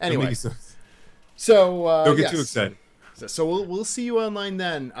 Anyway. So Don't get too excited. So we'll see you online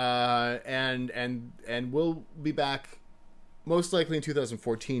then, and we'll be back most likely in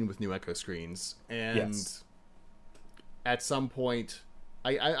 2014 with new Echo Screens, and at some point,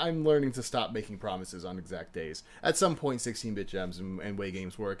 I'm learning to stop making promises on exact days. At some point, 16-bit Gems and Way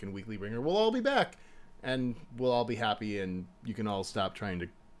Games Work and Weekly Ringer will all be back, and we'll all be happy, and you can all stop trying to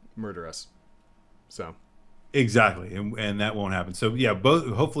murder us. So. Exactly, and that won't happen. So yeah,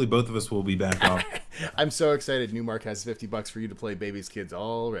 hopefully both of us will be back off. I'm so excited. Newmark has $50 for you to play Baby's Kids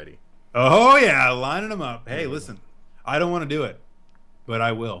already. Oh yeah, lining them up. Hey, listen, I don't want to do it, but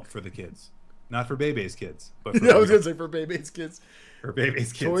I will for the kids, not for Bebe's kids, but for I was gonna say for Baby's Kids. For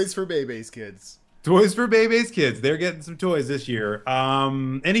Bebe's kids. Toys for Baby's Kids. Toys for Bebe's kids. They're getting some toys this year.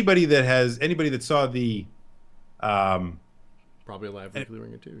 Anybody that saw the probably a live Weekly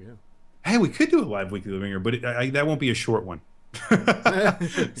Ringer too. Yeah. Hey, we could do a live Weekly Ringer, but that won't be a short one.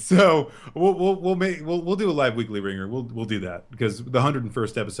 So we'll do a live Weekly Ringer. We'll do that because the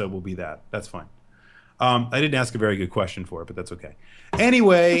 101st episode will be that. That's fine. I didn't ask a very good question for it, but that's okay.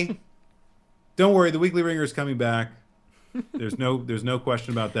 Anyway, don't worry. The Weekly Ringer is coming back. There's no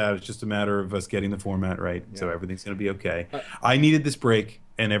question about that. It's just a matter of us getting the format right. Yeah. So everything's going to be okay. I needed this break,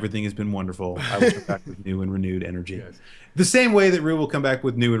 and everything has been wonderful. I will come back with new and renewed energy. Yes. The same way that Rue will come back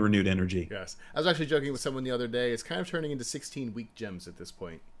with new and renewed energy. Yes. I was actually joking with someone the other day. It's kind of turning into 16-week gems at this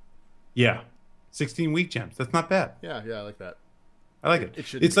point. Yeah. 16-week gems. That's not bad. Yeah, I like that. I like it.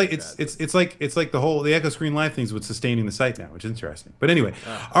 It's like the Echo Screen Live things with sustaining the site now, which is interesting. But anyway,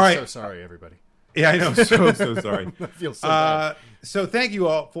 all right. I'm so sorry, everybody. Yeah, I know. So sorry. I feel so bad. So thank you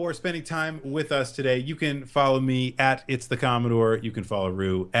all for spending time with us today. You can follow me at It's the Commodore. You can follow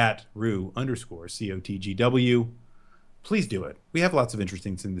Rue at Rue_COTGW. Please do it. We have lots of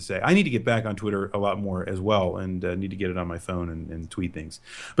interesting things to say. I need to get back on Twitter a lot more as well, and need to get it on my phone and tweet things.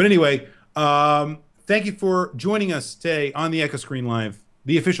 But anyway, thank you for joining us today on the Echo Screen Live,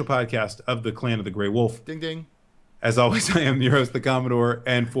 the official podcast of the Clan of the Grey Wolf. Ding ding. As always, I am your host, the Commodore,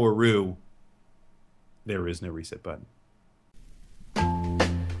 and for Rue, there is no reset button.